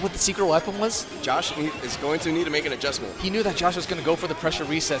 Is that what the secret weapon was? Josh is going to need to make an adjustment. He knew that Josh was going to go for the pressure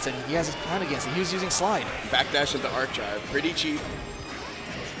resets, and he has his plan against it. He was using slide. Backdash into arc drive. Pretty cheap.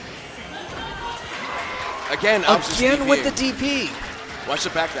 Again, Alps again with the DP. Watch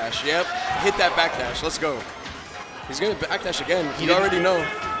the backdash. Yep. Hit that backdash. Let's go. He's going to backdash again. You already know.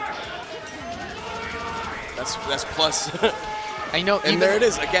 That's plus. I know. And there it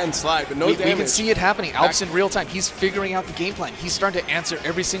is. Again, slide, but no damage. We can see it happening. Alps in real time. He's figuring out the game plan. He's starting to answer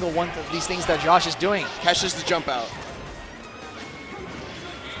every single one of these things that Josh is doing. Catches the jump out.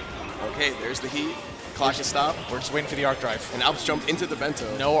 Okay, there's the heat. Clock is stopped. We're just waiting for the arc drive. And Alps jump into the bento.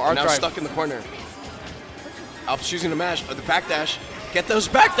 No arc drive. Now stuck in the corner. Alps choosing to mash. The backdash. Get those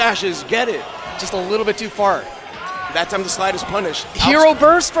backdashes. Get it. Just a little bit too far. That time the slide is punished. Hero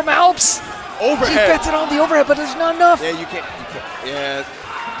burst from Alps. Overhead. He bets it on the overhead, but it's not enough. Yeah, you can't. Yeah.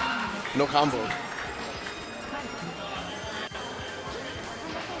 No combo.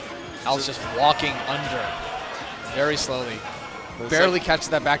 Alps just walking under very slowly. Barely catches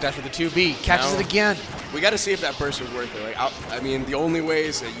that backdash with the 2B. Catches it again. We got to see if that burst was worth it. Like, I mean, the only way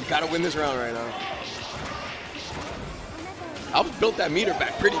is that you got to win this round right now. Alps built that meter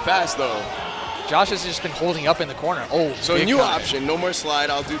back pretty fast, though. Josh has just been holding up in the corner. Oh, so a new option. No more slide.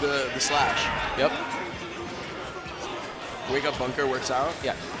 I'll do the slash. Yep. Wake up bunker works out.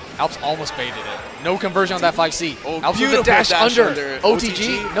 Yeah. Alps almost baited it. No conversion on that 5C. Oh, Alps with the dash under.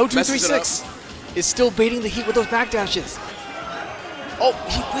 OTG. No 236. Is still baiting the heat with those backdashes. Oh,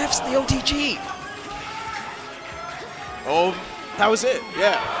 he whiffs the OTG. Oh, that was it.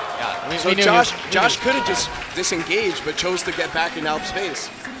 Yeah. So Josh could have just disengaged, but chose to get back in Alps' face.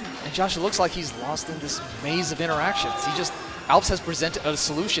 And Josh looks like he's lost in this maze of interactions. Alps has presented a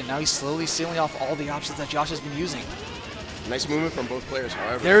solution. Now he's slowly sealing off all the options that Josh has been using. Nice movement from both players,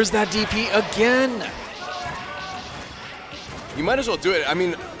 however. There's that DP again. You might as well do it. I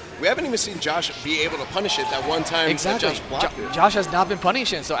mean, we haven't even seen Josh be able to punish it that one time exactly. that Josh blocked it. Josh has not been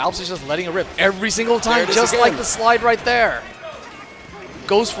punishing, so Alps is just letting it rip every single time, just like the slide right there.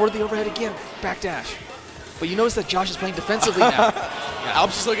 Goes for the overhead again, backdash. But you notice that Josh is playing defensively now. Yeah.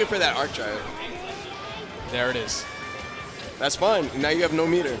 Alps is looking for that arc drive. There it is. That's fine. Now you have no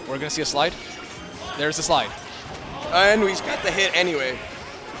meter. We're going to see a slide. There's the slide. And we've got the hit anyway.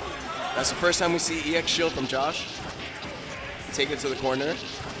 That's the first time we see EX shield from Josh. Take it to the corner.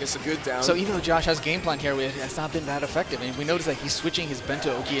 Gets a good down. So even though Josh has game plan here, it has not been that effective. And we notice that he's switching his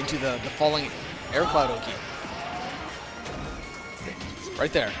bento Oki into the falling air cloud Oki.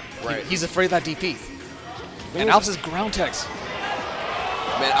 Right there. Right. He's afraid of that DP. And Alps is ground text.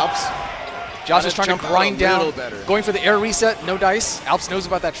 Man, Alps. Josh is trying to grind down. Going for the air reset. No dice. Alps knows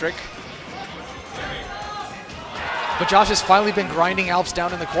about that trick. But Josh has finally been grinding Alps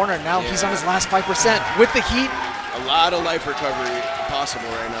down in the corner. Now he's on his last 5% with the heat. A lot of life recovery possible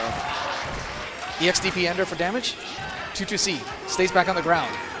right now. EXDP ender for damage. 2-2C. Stays back on the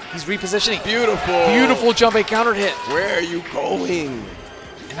ground. He's repositioning. Beautiful. Beautiful jump A counter hit. Where are you going?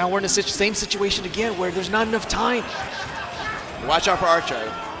 And now we're in the same situation again where there's not enough time. Watch out for arc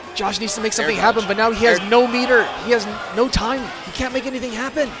drive. Josh needs to make something happen, but now he has no meter. He has no time. He can't make anything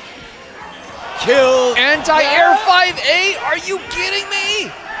happen. Kill. Anti-air 5A. Are you kidding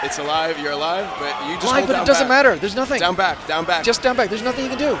me? It's alive. You're alive, but you just alive, but it doesn't matter. There's nothing. Down back. Down back. Just down back. There's nothing you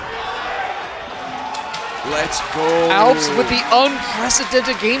can do. Let's go. Alps with the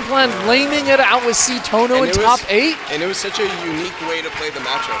unprecedented game plan, laming it out with C-Tono in top 8. And it was such a unique way to play the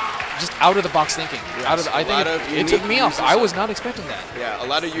matchup. Just out of the box thinking. Yes, I think it took me off. I was not expecting that. Yeah, a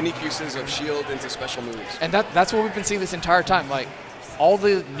lot of unique uses of shield into special moves. And that's what we've been seeing this entire time. Like, all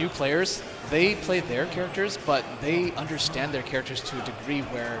the new players, they play their characters, but they understand their characters to a degree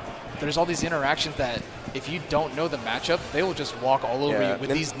where there's all these interactions that if you don't know the matchup, they will just walk all over you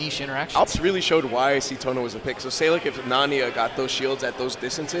with these niche interactions. Alps really showed why C-Tono was a pick. So say like if Nania got those shields at those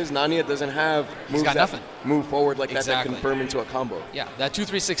distances, Nania doesn't have moves that move forward like that confirm into a combo. Yeah, that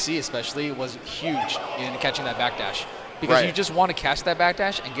 236C especially was huge in catching that backdash. Because you just want to catch that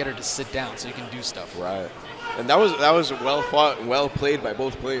backdash and get her to sit down so you can do stuff. Right. And that was well fought, well played by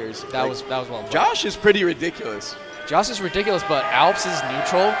both players. That was well played. Josh is pretty ridiculous. Josh is ridiculous, but Alps'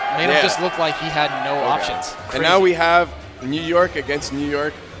 neutral made him just look like he had no options. Crazy. And now we have New York against New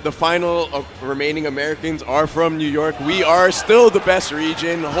York. The final remaining Americans are from New York. We are still the best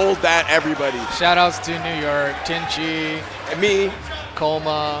region. Hold that, everybody. Shout-outs to New York, Tinchi, and me,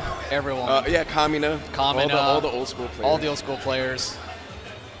 Kouma, everyone. Kamina. All the old school players. All the old school players.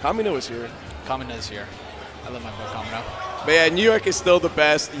 Kamina was here. Kamina is here. I love my boy Kouma. But yeah, New York is still the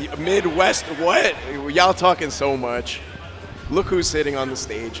best. Midwest, what? Y'all talking so much. Look who's sitting on the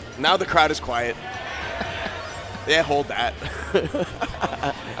stage. Now the crowd is quiet. Yeah, hold that.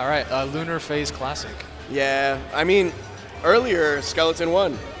 All right, Lunar Phase Classic. Yeah, I mean, earlier, Skeleton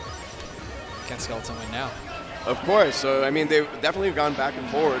won. Can Skeleton win now? Of course. So, I mean, they've definitely gone back and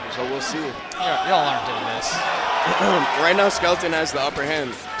forward, so we'll see. Y'all aren't doing this. Right now, Skeleton has the upper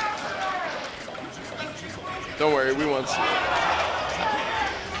hand. Don't worry, we won't see it.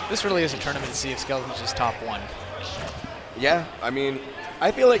 This really is a tournament to see if Skeleton's just top 1. Yeah, I mean, I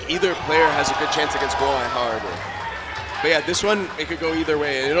feel like either player has a good chance against Moai, however. But yeah, this one, it could go either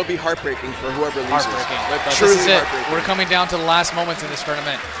way, and it'll be heartbreaking for whoever loses. But truly this is it. We're coming down to the last moments in this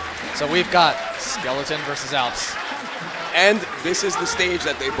tournament. So we've got Skeleton versus Alps. And this is the stage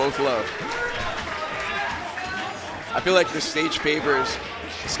that they both love. I feel like the stage favors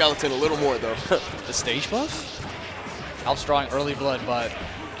Skeleton a little more, though. The stage buff? Alps drawing early blood, but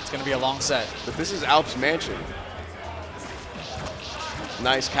it's going to be a long set. But this is Alps' mansion.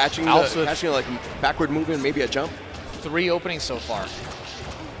 Nice, catching like backward movement, maybe a jump. 3 openings so far.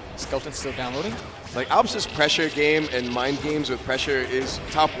 Skeleton's still downloading. Like Alps' pressure game and mind games with pressure is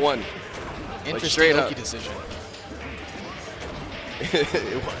top 1. Interesting Oki decision.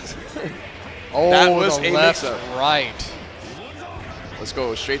 It was. Oh, that was the a left, mix-up. right. Let's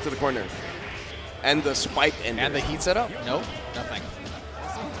go straight to the corner. And the spike ended. And the heat setup? Nope, nothing.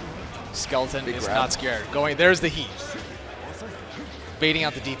 Skeleton Big is grab. not scared. There's the heat. Baiting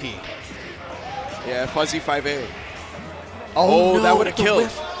out the DP. Yeah, fuzzy 5A. Oh, no, that would have killed.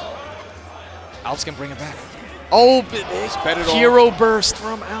 Alps can bring it back. Oh, hero burst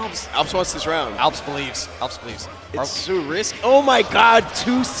from Alps. Alps wants this round. Alps believes. Alps believes. It's so risky. Oh my God,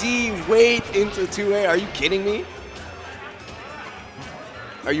 2C, wait into 2A. Are you kidding me?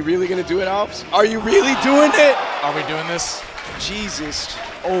 Are you really going to do it, Alps? Are you really doing it? Are we doing this? Jesus.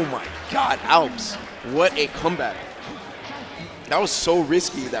 Oh my God, Alps. What a comeback. That was so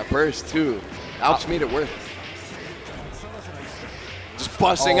risky, that burst, too. Alps made it worth it. Just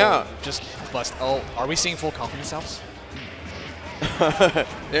busting out. Just bust. Oh, are we seeing full confidence, Alps?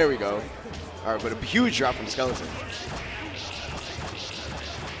 There we go. All right, but a huge drop from Skeleton.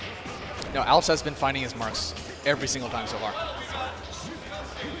 No, Alps has been finding his marks every single time so far.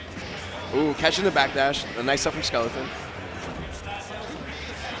 Ooh, catching the backdash. A nice stuff from Skeleton.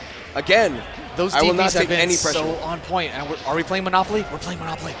 Again, those I will DPs not take have been any pressure. so on point. And are we playing Monopoly? We're playing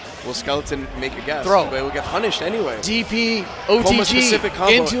Monopoly. Will Skeleton make a guess? Throw. But it will get punished anyway. DP, OTG, specific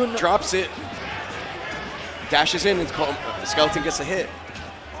combo, into drops it, dashes in, and Skeleton gets a hit.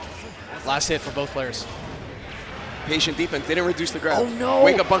 Last hit for both players. Patient defense. Didn't reduce the grab. Oh no!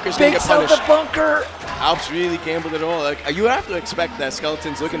 Wake up bunker's gonna get punished. the bunker. Alps really gambled it all. Like, you would have to expect that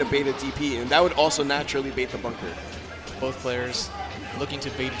Skeleton's looking to bait a DP, and that would also naturally bait the bunker. Both players looking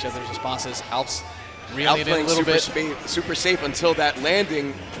to bait each other's responses. Alps reeling it in a little bit. Super safe until that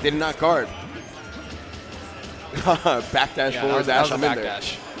landing did not guard. Backdash forward dash. I'm in there.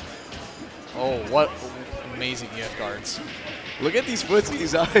 Oh, what amazing gift guards! Look at these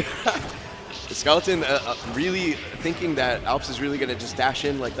footsies. Skeleton really thinking that Alps is really going to just dash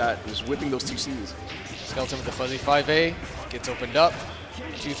in like that, just whipping those 2Cs. Skeleton with the fuzzy 5A gets opened up.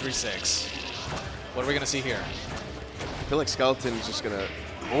 2-3-6. What are we going to see here? I feel like Skeleton is just going to...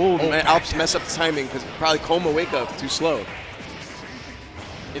 Oh, man, Alps mess up the timing because probably Kouma wake up too slow.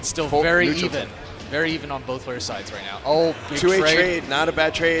 It's still very even. Very even on both players' sides right now. Oh, big 2A trade, not a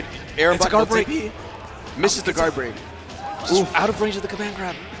bad trade. Air buckle DP. Misses the guard break. Out of range of the command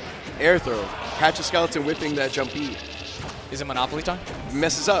grab. Air throw. Catches Skeleton whipping that jump E. Is it Monopoly time?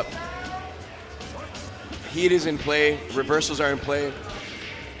 Messes up. Heat is in play. Reversals are in play.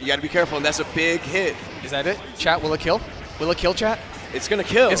 You got to be careful, and that's a big hit. Is that it? Chat, will it kill? Will it kill, chat? It's going to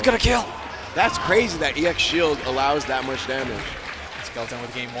kill. It's going to kill. That's crazy that EX Shield allows that much damage. Skeleton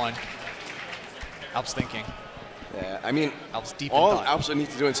with game 1. Alps thinking. Yeah, I mean, Alps deep all in thought. Alps need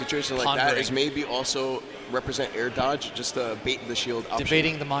to do in situations like that is maybe also represent air dodge, just to bait the shield option.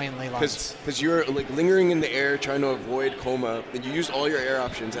 Debating the Mayan ley lines. Because you're like lingering in the air trying to avoid Kouma, and you use all your air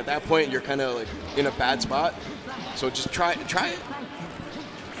options. At that point, you're kind of like in a bad spot. So just try it.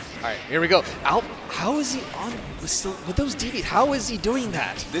 All right, here we go. Alp, how is he on with those DBs? How is he doing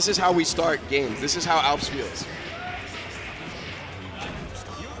that? This is how we start games. This is how Alps feels.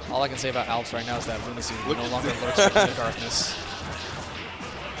 All I can say about Alps right now is that Lunacy no longer lurks in the darkness.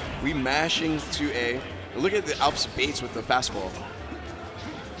 We mashing to A. Look at the Alps baits with the fastball.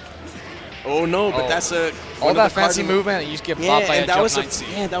 Oh no, but that's a all that fancy movement. You just get bopped by a jump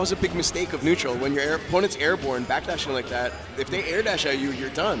 9C. Yeah, that was a big mistake of neutral. When your opponent's airborne, backdashing like that, if they air dash at you, you're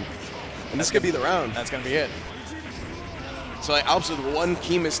done. And this could be the round. That's gonna be it. So like Alps with one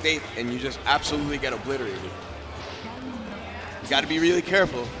key mistake, and you just absolutely get obliterated. You got to be really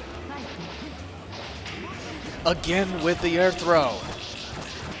careful. Again with the air throw.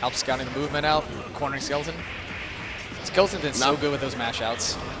 Alps scouting the movement out, cornering Skeleton. Skeleton did so good with those mash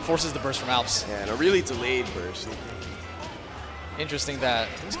outs. Forces the burst from Alps. Yeah, and a really delayed burst. Interesting that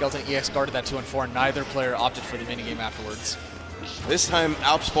Skeleton EX guarded that 2 and 4, and neither player opted for the minigame afterwards. This time,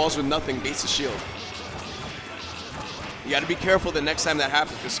 Alps falls with nothing, baits the shield. You got to be careful the next time that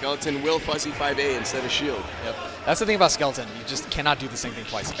happens, because Skeleton will fuzzy 5A instead of shield. Yep. That's the thing about Skeleton. You just cannot do the same thing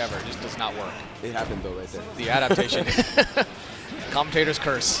twice, ever. It just does not work. It happened, though, right there. The adaptation. Commentator's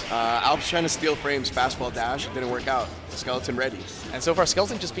curse. Alps trying to steal frames, fastball dash, it didn't work out. Skeleton ready. And so far,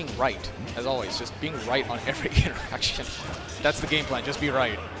 Skeleton just being right, as always. Just being right on every interaction. That's the game plan, just be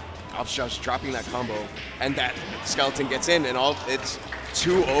right. Alps just dropping that combo, and that Skeleton gets in, and it's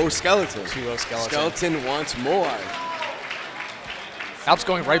 2-0 Skeleton. 2-0 Skeleton. Skeleton wants Moai. Alps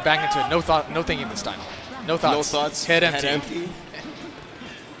going right back into it. No thinking this time. No thoughts. No thoughts. Head empty.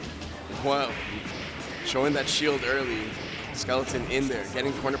 Wow. Showing that shield early. Skeleton in there,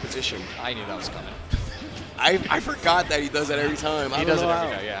 getting corner position. I knew that was coming. I forgot that he does that every time. He does it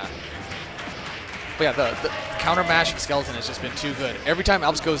every time, yeah. But yeah, the counter mash of Skeleton has just been too good. Every time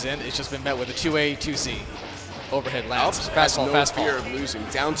Alps goes in, it's just been met with a 2A, 2C. Overhead lands. Alps has no fear of losing.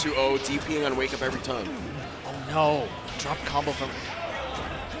 Down 2-0, DPing on wake up every time. Oh no. Drop combo from...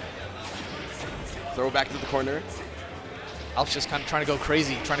 Throw back to the corner. Alps just kind of trying to go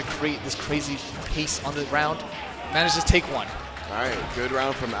crazy, trying to create this crazy pace on the round. Manages to take one. All right, good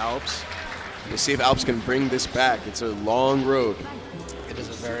round from Alps. We'll see if Alps can bring this back. It's a long road. It is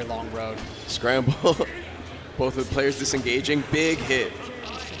a very long road. Scramble. Both of the players disengaging. Big hit.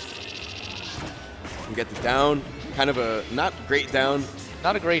 You get the down. Kind of a not great down.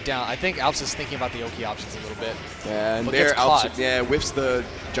 Not a great down. I think Alps is thinking about the Oki options a little bit. Yeah, and there Alps whiffs the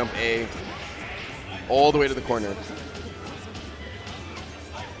jump A all the way to the corner.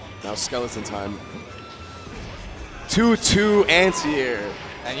 Now Skeleton time. 2-2 anti-air.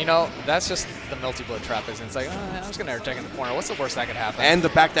 And you know, that's just the Melty blood trap, isn't it? It's like, I'm just going to air check in the corner. What's the worst that could happen? And the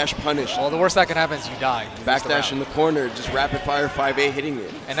backdash punish. Well, the worst that could happen is you die. Backdash in the corner, just rapid fire 5A hitting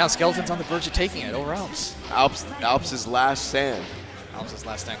it. And now Skeleton's on the verge of taking it over Alps. Alps' last stand. Alps'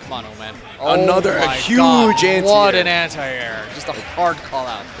 last stand. Come on, oh man. Another huge anti-air. What an anti-air. Just a hard call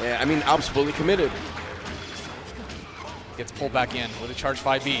out. Yeah, I mean, Alps fully committed. Gets pulled back in with a charge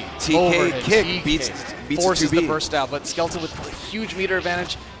 5B. TK kick beats forces the burst out, but Skeleton with a huge meter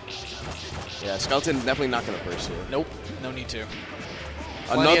advantage. Yeah, Skeleton definitely not going to burst here. Nope, no need to.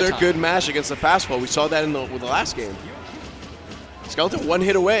 Another good mash against the fastball. We saw that with the last game. Skeleton one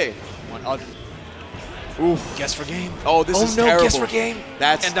hit away. Oof. Guess for game. Oh, this is terrible. Guess for game.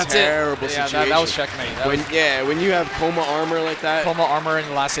 That's terrible it. Yeah, situation. that was checkmate. When you have Kouma armor like that. Kouma armor in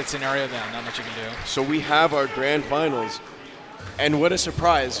the last hit scenario, then not much you can do. So we have our grand finals. And what a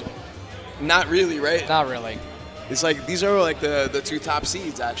surprise. Not really, right? Not really. It's like these are like the two top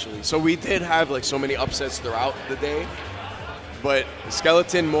seeds, actually. So we did have like so many upsets throughout the day. But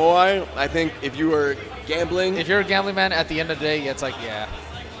Skeleton, Moai, I think if you were gambling. If you're a gambling man, at the end of the day, it's like, yeah.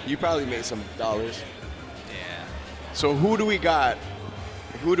 You probably made some dollars. Yeah. So who do we got?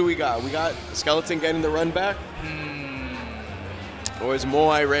 We got Skeleton getting the run back? Or is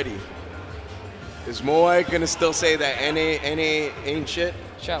Moai ready? Is Moai going to still say that NA ain't shit?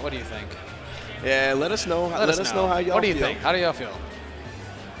 Chat, what do you think? Yeah, let us know. Let us know how y'all feel. What do you think? How do y'all feel?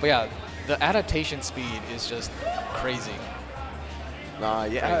 But yeah, The adaptation speed is just crazy. Nah,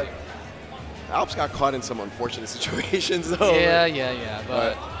 yeah. Alps got caught in some unfortunate situations, though. Yeah.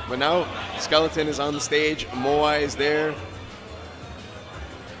 But now Skeleton is on the stage. Moai is there.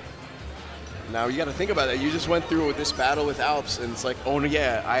 Now you got to think about that. You just went through this battle with Alps, and it's like, oh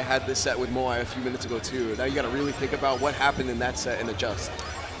yeah, I had this set with Moai a few minutes ago too. Now you got to really think about what happened in that set and adjust.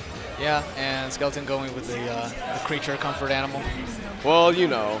 Yeah, and Skeleton going with the creature comfort animal. Well, you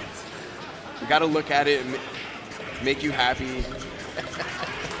know, you got to look at it and make you happy.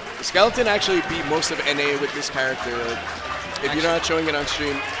 Skeleton actually beat most of NA with this character. If you're not showing it on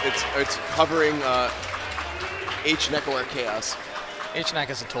stream, it's covering H-Neko or Chaos. H-Neck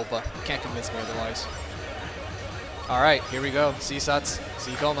is a tulpa. You can't convince me otherwise. All right, here we go. See Sats,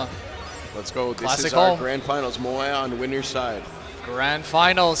 see Kouma. Let's go. This Classic is our home. grand finals. Moai on winner's side. Grand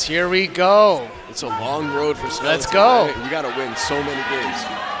finals, here we go. It's a long road for Skeleton. Let's go. Right? We got to win so many games.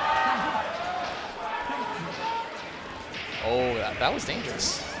 Oh, that was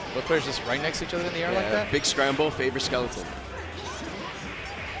dangerous. Both players just right next to each other in the air like that? Big scramble, favor Skeleton.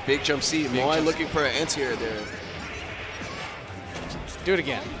 Big jump C. Moai looking for an anti-air there. Do it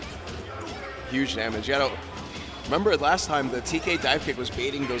again. Huge damage. You gotta remember last time the TK dive kick was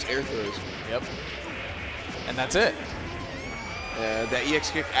baiting those air throws. Yep. And that's it. That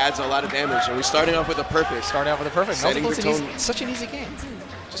EX kick adds a lot of damage. And we're starting off with a perfect. Starting off with a perfect. Setting the tone. Such an easy game.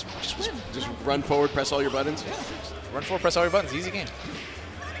 Just win. Just run forward, press all your buttons. Yeah. Run forward, press all your buttons. Easy game.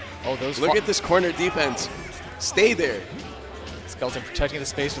 Oh, those. Look at this corner defense. Stay there. Skeleton protecting the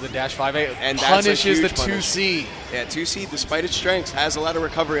space with a dash 5A. And punishes the punish. 2C. Yeah, 2C, despite its strengths, has a lot of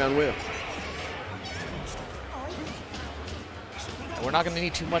recovery on whiff. We're not going to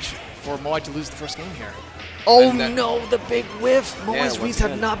need too much for Moai to lose the first game here. Oh no, the big whiff. Moai's reads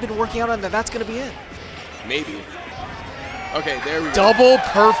have not been working out on that. That's going to be it. Maybe. Okay, there we go. Double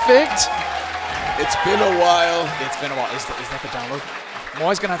perfect. It's been a while. It's been a while. Is that the download?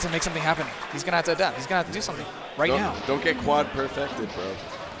 Moai's going to have to make something happen. He's going to have to adapt. He's going to have to do something now. Don't get quad perfected, bro.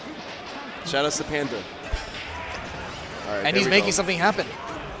 Shout out to Panda. All right, and he's making something happen.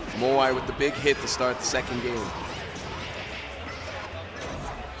 Moai with the big hit to start the second game.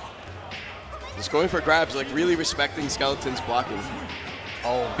 Just going for grabs, like really respecting Skeleton's blocking.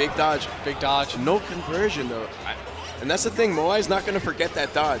 Oh, big dodge. Big dodge. No conversion, though. And that's the thing, Moai's not going to forget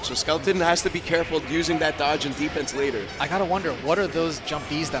that dodge, so Skeleton has to be careful using that dodge in defense later. I got to wonder, what are those jump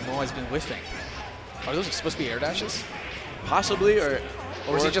Bs that Moai's been whiffing? Are those supposed to be air dashes? Possibly, or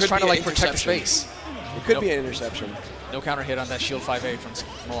is he just trying to like protect the space? It could be an interception. No counter hit on that shield 5A from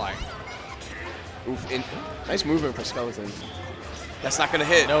Moai. Oof, nice movement for Skeleton. That's not going to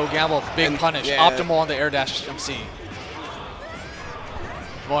hit. No gamble, big punish. Yeah. Optimal on the air dash jump C.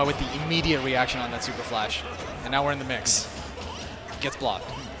 Moai with the immediate reaction on that super flash. And now we're in the mix. Gets blocked.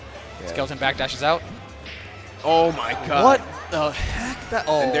 Yeah. Skeleton back dashes out. Oh my god. What the heck?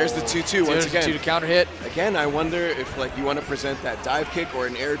 And there's the 2-2 once again. 2 to counter hit. Again, I wonder if like you want to present that dive kick or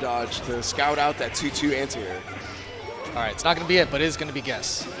an air dodge to scout out that 2-2 anti-air. All right, it's not going to be it, but it is going to be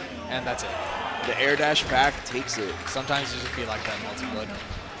guess. And that's it. The air dash back takes it. Sometimes it just be like that in Melty Blood.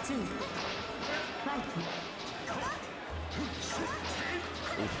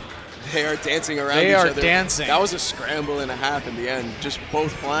 They are dancing around each other. They are dancing. That was a scramble and a half in the end, just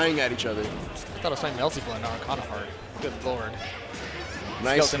both flying at each other. I thought I was playing Melty Blood, now Arcana Heart. Good lord.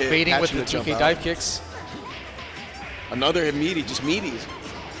 Nice Skeleton hit, baiting with the TK dive kicks. Another meaty, just meaties.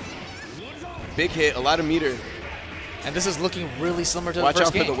 Big hit, a lot of meter. And this is looking really similar to the Watch first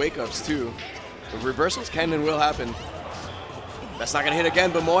out game. for the wake-ups, too. The reversals can and will happen. That's not going to hit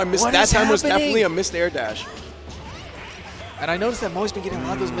again, but Moai missed. That time was definitely a missed air dash. And I noticed that Moai's been getting a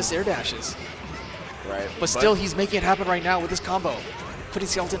lot of those missed air dashes. Right. But still, he's making it happen right now with this combo. Putting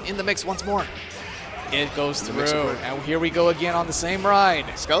Skeleton in the mix once more. It goes through. And here we go again on the same ride.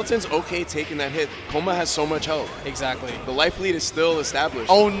 Skeleton's okay taking that hit. Kouma has so much health. Exactly. The life lead is still established.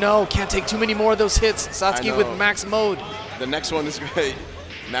 Oh no, can't take too many more of those hits. Satsuki with max mode. The next one is great.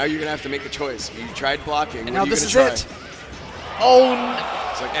 Now you're going to have to make a choice. You tried blocking. And now this is it. Oh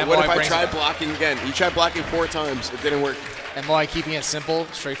no. It's like, what if I tried blocking again? You tried blocking 4 times. It didn't work. And Moai keeping it simple,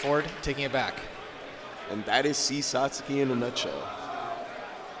 straightforward, taking it back. And that is C Satsuki in a nutshell.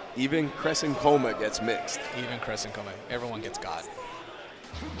 Even Crescent Kouma gets mixed. Even Crescent Kouma. Everyone gets got.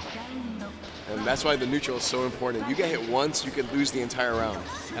 And that's why the neutral is so important. You get hit once, you could lose the entire round.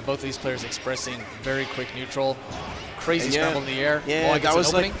 And both of these players expressing very quick neutral. Crazy scramble in the air. Yeah, that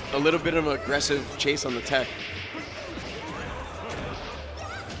was like a little bit of an aggressive chase on the tech.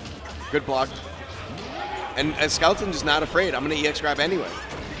 Good block. And Skeleton's just not afraid. I'm going to EX grab anyway.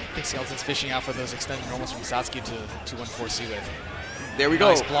 I think Skeleton's fishing out for those extended normals from Satsuki to 214C with. There we go.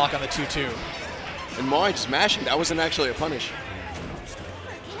 Nice block on the 2-2. And Moai just mashing. That wasn't actually a punish.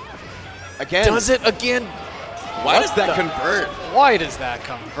 Again. Does it again? Why does that convert? Why does that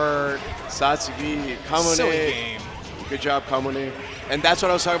convert? Satsuki, Kamune. Silly game. Good job, Kamune. And that's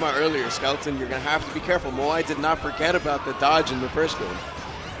what I was talking about earlier. Skeleton, you're going to have to be careful. Moai did not forget about the dodge in the first game.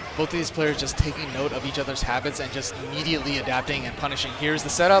 Both of these players just taking note of each other's habits and just immediately adapting and punishing. Here's the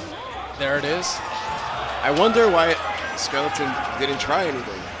setup. There it is. I wonder why Skeleton didn't try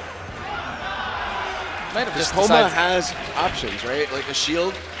anything. Might have just Kouma has options, right? Like a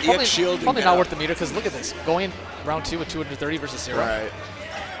shield, EX shield. Probably not worth the meter because look at this. Going round 2 with 230 versus 0. Right.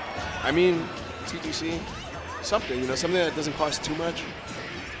 I mean, TTC, something, you know, something that doesn't cost too much.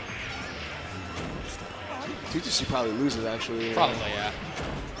 TTC probably loses, actually. Probably, yeah.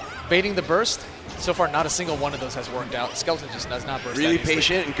 Baiting the burst. So far, not a single one of those has worked out. Skeleton just does not burst. Really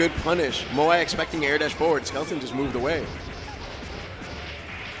patient and good punish. Moai expecting air dash forward. Skeleton just moved away.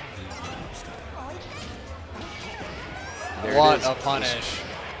 What a punish.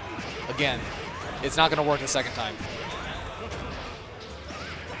 Again, it's not going to work the second time.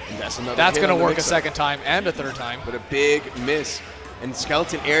 And that's another That's going to work a second time and a third time. But a big miss. And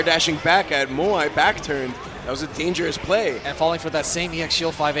Skeleton air dashing back at Moai, back turned. That was a dangerous play. And falling for that same EX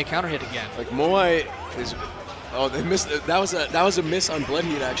shield 5A counter hit again. Like Moai is, oh, they missed. That was a miss on Blood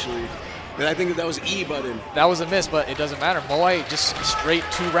Heat actually. And I think that was E button. That was a miss, but it doesn't matter. Moai just straight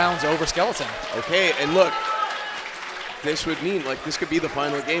 2 rounds over Skeleton. Okay, and look, this would mean like this could be the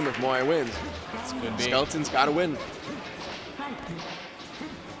final game if Moai wins. This could be. Skeleton's got to win.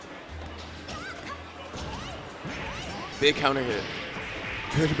 Big counter hit.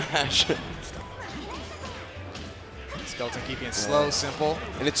 Good mash. Skeleton keeping it slow, simple.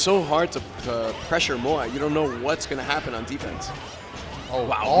 And it's so hard to pressure Moai. You don't know what's going to happen on defense. Oh,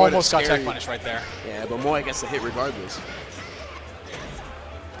 wow. Almost got tech punish right there. Yeah, but Moai gets the hit regardless.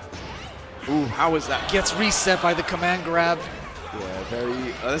 Ooh, how was that? Gets reset by the command grab. Yeah,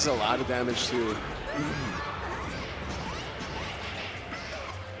 very. That's a lot of damage, too.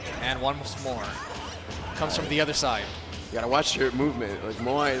 And one more. Comes from the other side. You gotta watch your movement. Like,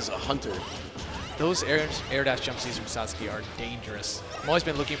 Moai is a hunter. Those air dash jump Cs from Satsuki are dangerous. Moai's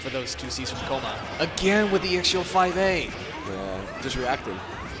been looking for those 2 Cs from Kouma. Again with the EX shield 5A. Yeah, just reacting.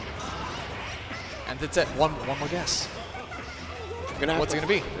 And that's it. One more guess. What's it gonna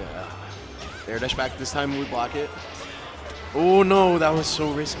be? Yeah. Air dash back this time, we block it. Oh no, that was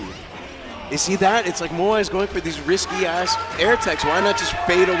so risky. You see that? It's like Moai is going for these risky ass air techs. Why not just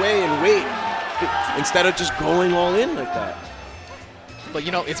fade away and wait instead of just going all in like that? But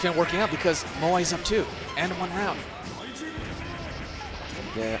you know, it's been working out because Moai's up 2 and 1 round.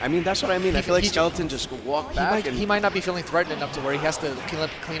 Yeah, I mean, that's what I mean. I feel like Skeleton just walked back. He might not be feeling threatened enough to where he has to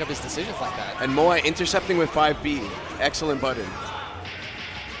clean up his decisions like that. And Moai intercepting with 5B. Excellent button.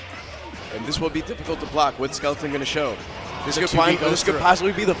 And this will be difficult to block. What's Skeleton going to show? This could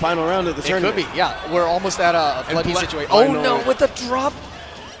possibly be the final round of the tournament. It could be, yeah. We're almost at a bloody situation. Oh no, with the drop.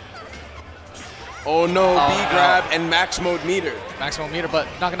 Oh no, B grab and max mode meter. Max mode meter, but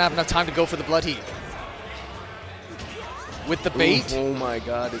not going to have enough time to go for the blood heat. With the bait. Ooh, oh my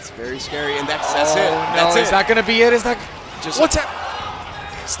god, it's very scary. And that's it. No, That's it. Is that going to be it? Is that just what's that?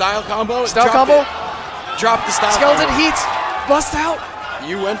 Style combo? Style combo? Drop the style Skeleton combo. heats. Bust out.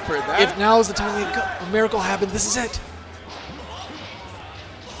 You went for that? If now is the time a miracle happened, this is it.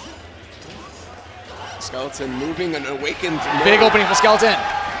 Skeleton moving and awakened. Big opening for Skeleton.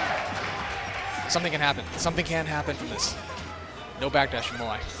 Something can happen. Something can happen from this. No backdash from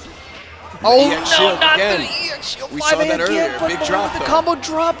Moai. Oh no, not the EX shield. We saw that earlier. Big drop, the combo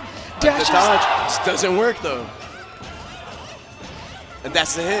drop. Dashes. The dodge just doesn't work though. And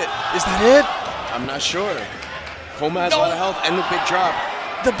that's the hit. Is that it? I'm not sure. Kouma has a lot of health and the big drop.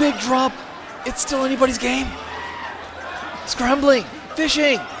 The big drop. It's still anybody's game. Scrambling,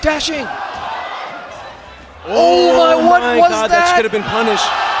 fishing, dashing. Oh my, what was God, that? That should have been punished.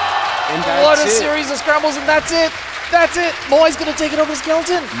 And that's what a series of scrambles, and that's it. That's it. Moai's going to take it over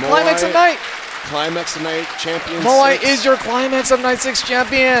Skeleton. Climax of Night. Climax of Night champion. Moai is your Climax of Night 6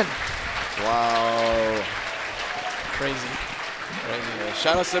 champion. Wow. Crazy. Yeah,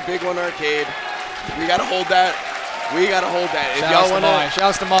 shout out to the big one Arcueid. We got to hold that. We got to hold that. If y'all want to.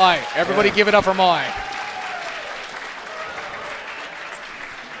 Shout out to Moai. Everybody give it up for Moai.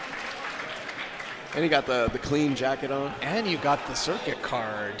 And you got the clean jacket on. And you got the circuit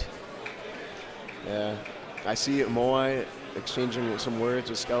card. Yeah. I see Moai exchanging some words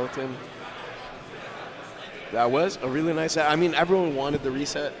with Skeleton. That was a really nice. I mean, everyone wanted the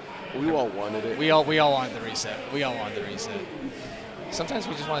reset. We all wanted it. We all wanted the reset. We all wanted the reset. Sometimes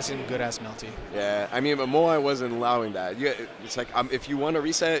we just want to see some good-ass Melty. Yeah, I mean, but Moai wasn't allowing that. It's like, if you want to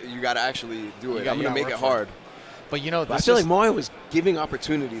reset, you got to actually do it. I'm going to make it hard. But, you know, I feel like Moai was giving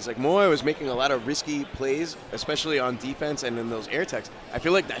opportunities. Like, Moai was making a lot of risky plays, especially on defense and in those air techs. I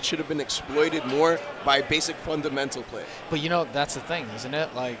feel like that should have been exploited more by basic fundamental play. But, you know, that's the thing, isn't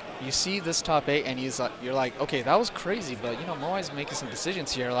it? Like, you see this top 8, and you're like, okay, that was crazy, but, you know, Moai's making some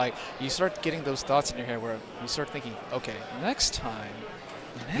decisions here. Like, you start getting those thoughts in your head where you start thinking, okay, next time.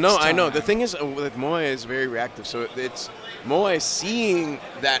 I know. The thing is, with Moai is very reactive. So it's Moai seeing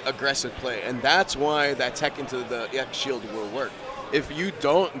that aggressive play, and that's why that tech into the X shield will work. If you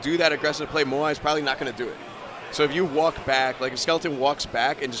don't do that aggressive play, Moai is probably not going to do it. So if you walk back, like if Skeleton walks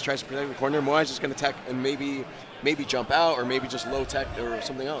back and just tries to protect the corner, Moai is just going to tech and maybe jump out or maybe just low tech or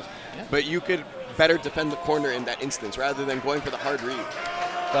something else. Yeah. But you could better defend the corner in that instance rather than going for the hard read.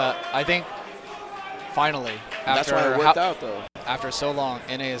 But I think finally, that's why it worked out though. After so long,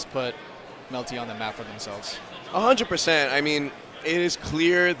 NA has put Melty on the map for themselves. 100%. I mean, it is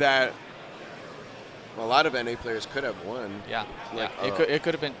clear that a lot of NA players could have won. Yeah, it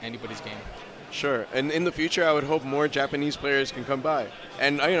could have been anybody's game. Sure, and in the future, I would hope more Japanese players can come by,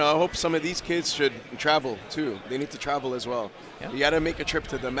 and I hope some of these kids should travel too. They need to travel as well. Yeah. You got to make a trip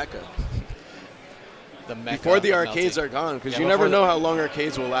to the Mecca. The Mecca before the arcades are gone, because you never know how long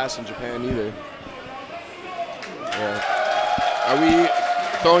arcades will last in Japan either. Yeah. Are we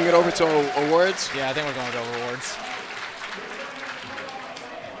throwing it over to awards? Yeah, I think we're going to awards.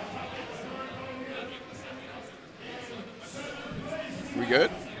 We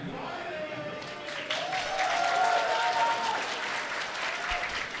good?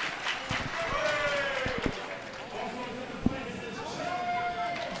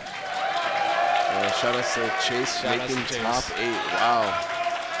 Shout out to Chace making top 8. Wow.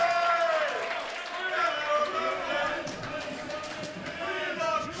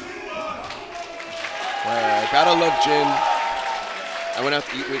 Gotta love Jin. I went out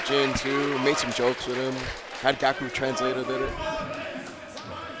to eat with Jin too, made some jokes with him. Had Gaku translator did it.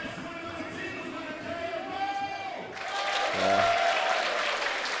 Yeah.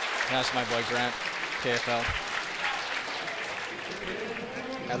 That's my boy Grant, KFL.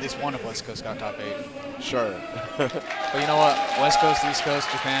 At least one of West Coast got top 8. Sure. But you know what? West Coast, East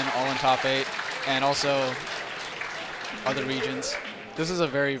Coast, Japan, all in top 8. And also other regions. This is a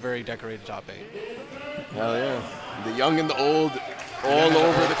very, very decorated top 8. Hell yeah. The young and the old, all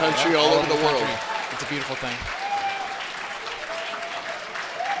over the country, all over the world. It's a beautiful thing.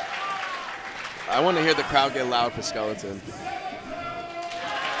 I want to hear the crowd get loud for Skeleton.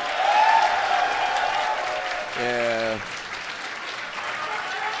 Yeah.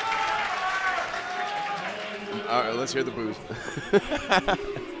 All right, let's hear the boos.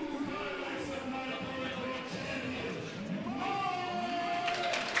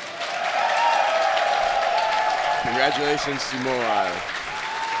 Congratulations to Moai.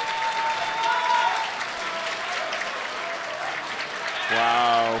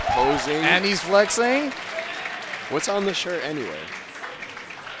 Wow, posing. And he's flexing. What's on the shirt anyway?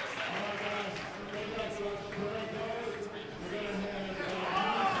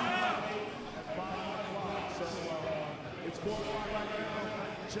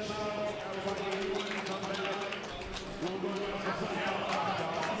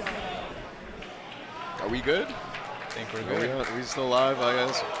 Are we good? I think we're good. Are we still live, I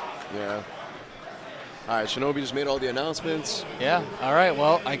guess? Yeah. All right, Shinobi just made all the announcements. Yeah, all right.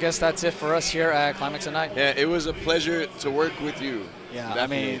 Well, I guess that's it for us here at Climax of Night. Yeah, it was a pleasure to work with you. Yeah,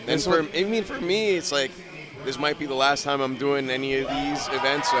 definitely. I mean, for me, it's like this might be the last time I'm doing any of these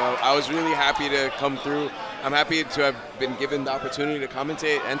events, so I was really happy to come through. I'm happy to have been given the opportunity to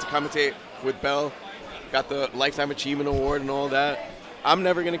commentate and to commentate with Bell. Got the Lifetime Achievement Award and all that. I'm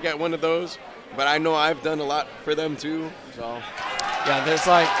never going to get one of those, but I know I've done a lot for them too, so. Yeah, there's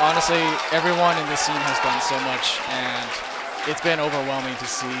honestly, everyone in this scene has done so much, and it's been overwhelming to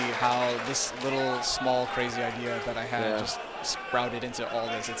see how this little, small, crazy idea that I had just sprouted into all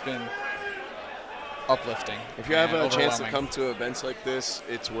this. It's been uplifting. If you have a chance to come to events like this,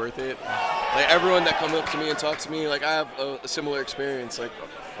 it's worth it. Like everyone that comes up to me and talks to me, like I have a similar experience. Like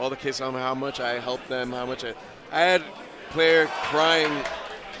all the kids tell me how much I helped them, how much I had a player crying,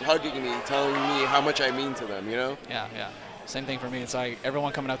 hugging me, telling me how much I mean to them, you know? Yeah. Same thing for me. It's like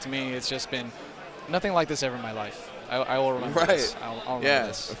everyone coming up to me, it's just been nothing like this ever in my life. I will remember this. I'll remember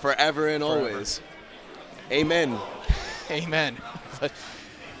this. Forever and always. Amen. Amen.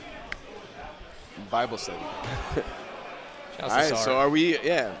 Bible study. All right, so are we,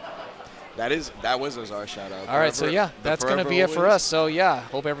 That was a Czar shout out. All right, so yeah, that's going to be it for us. So yeah,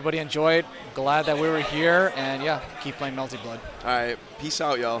 hope everybody enjoyed. Glad that we were here, and yeah, keep playing Melty Blood. All right, peace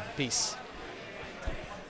out, y'all. Peace.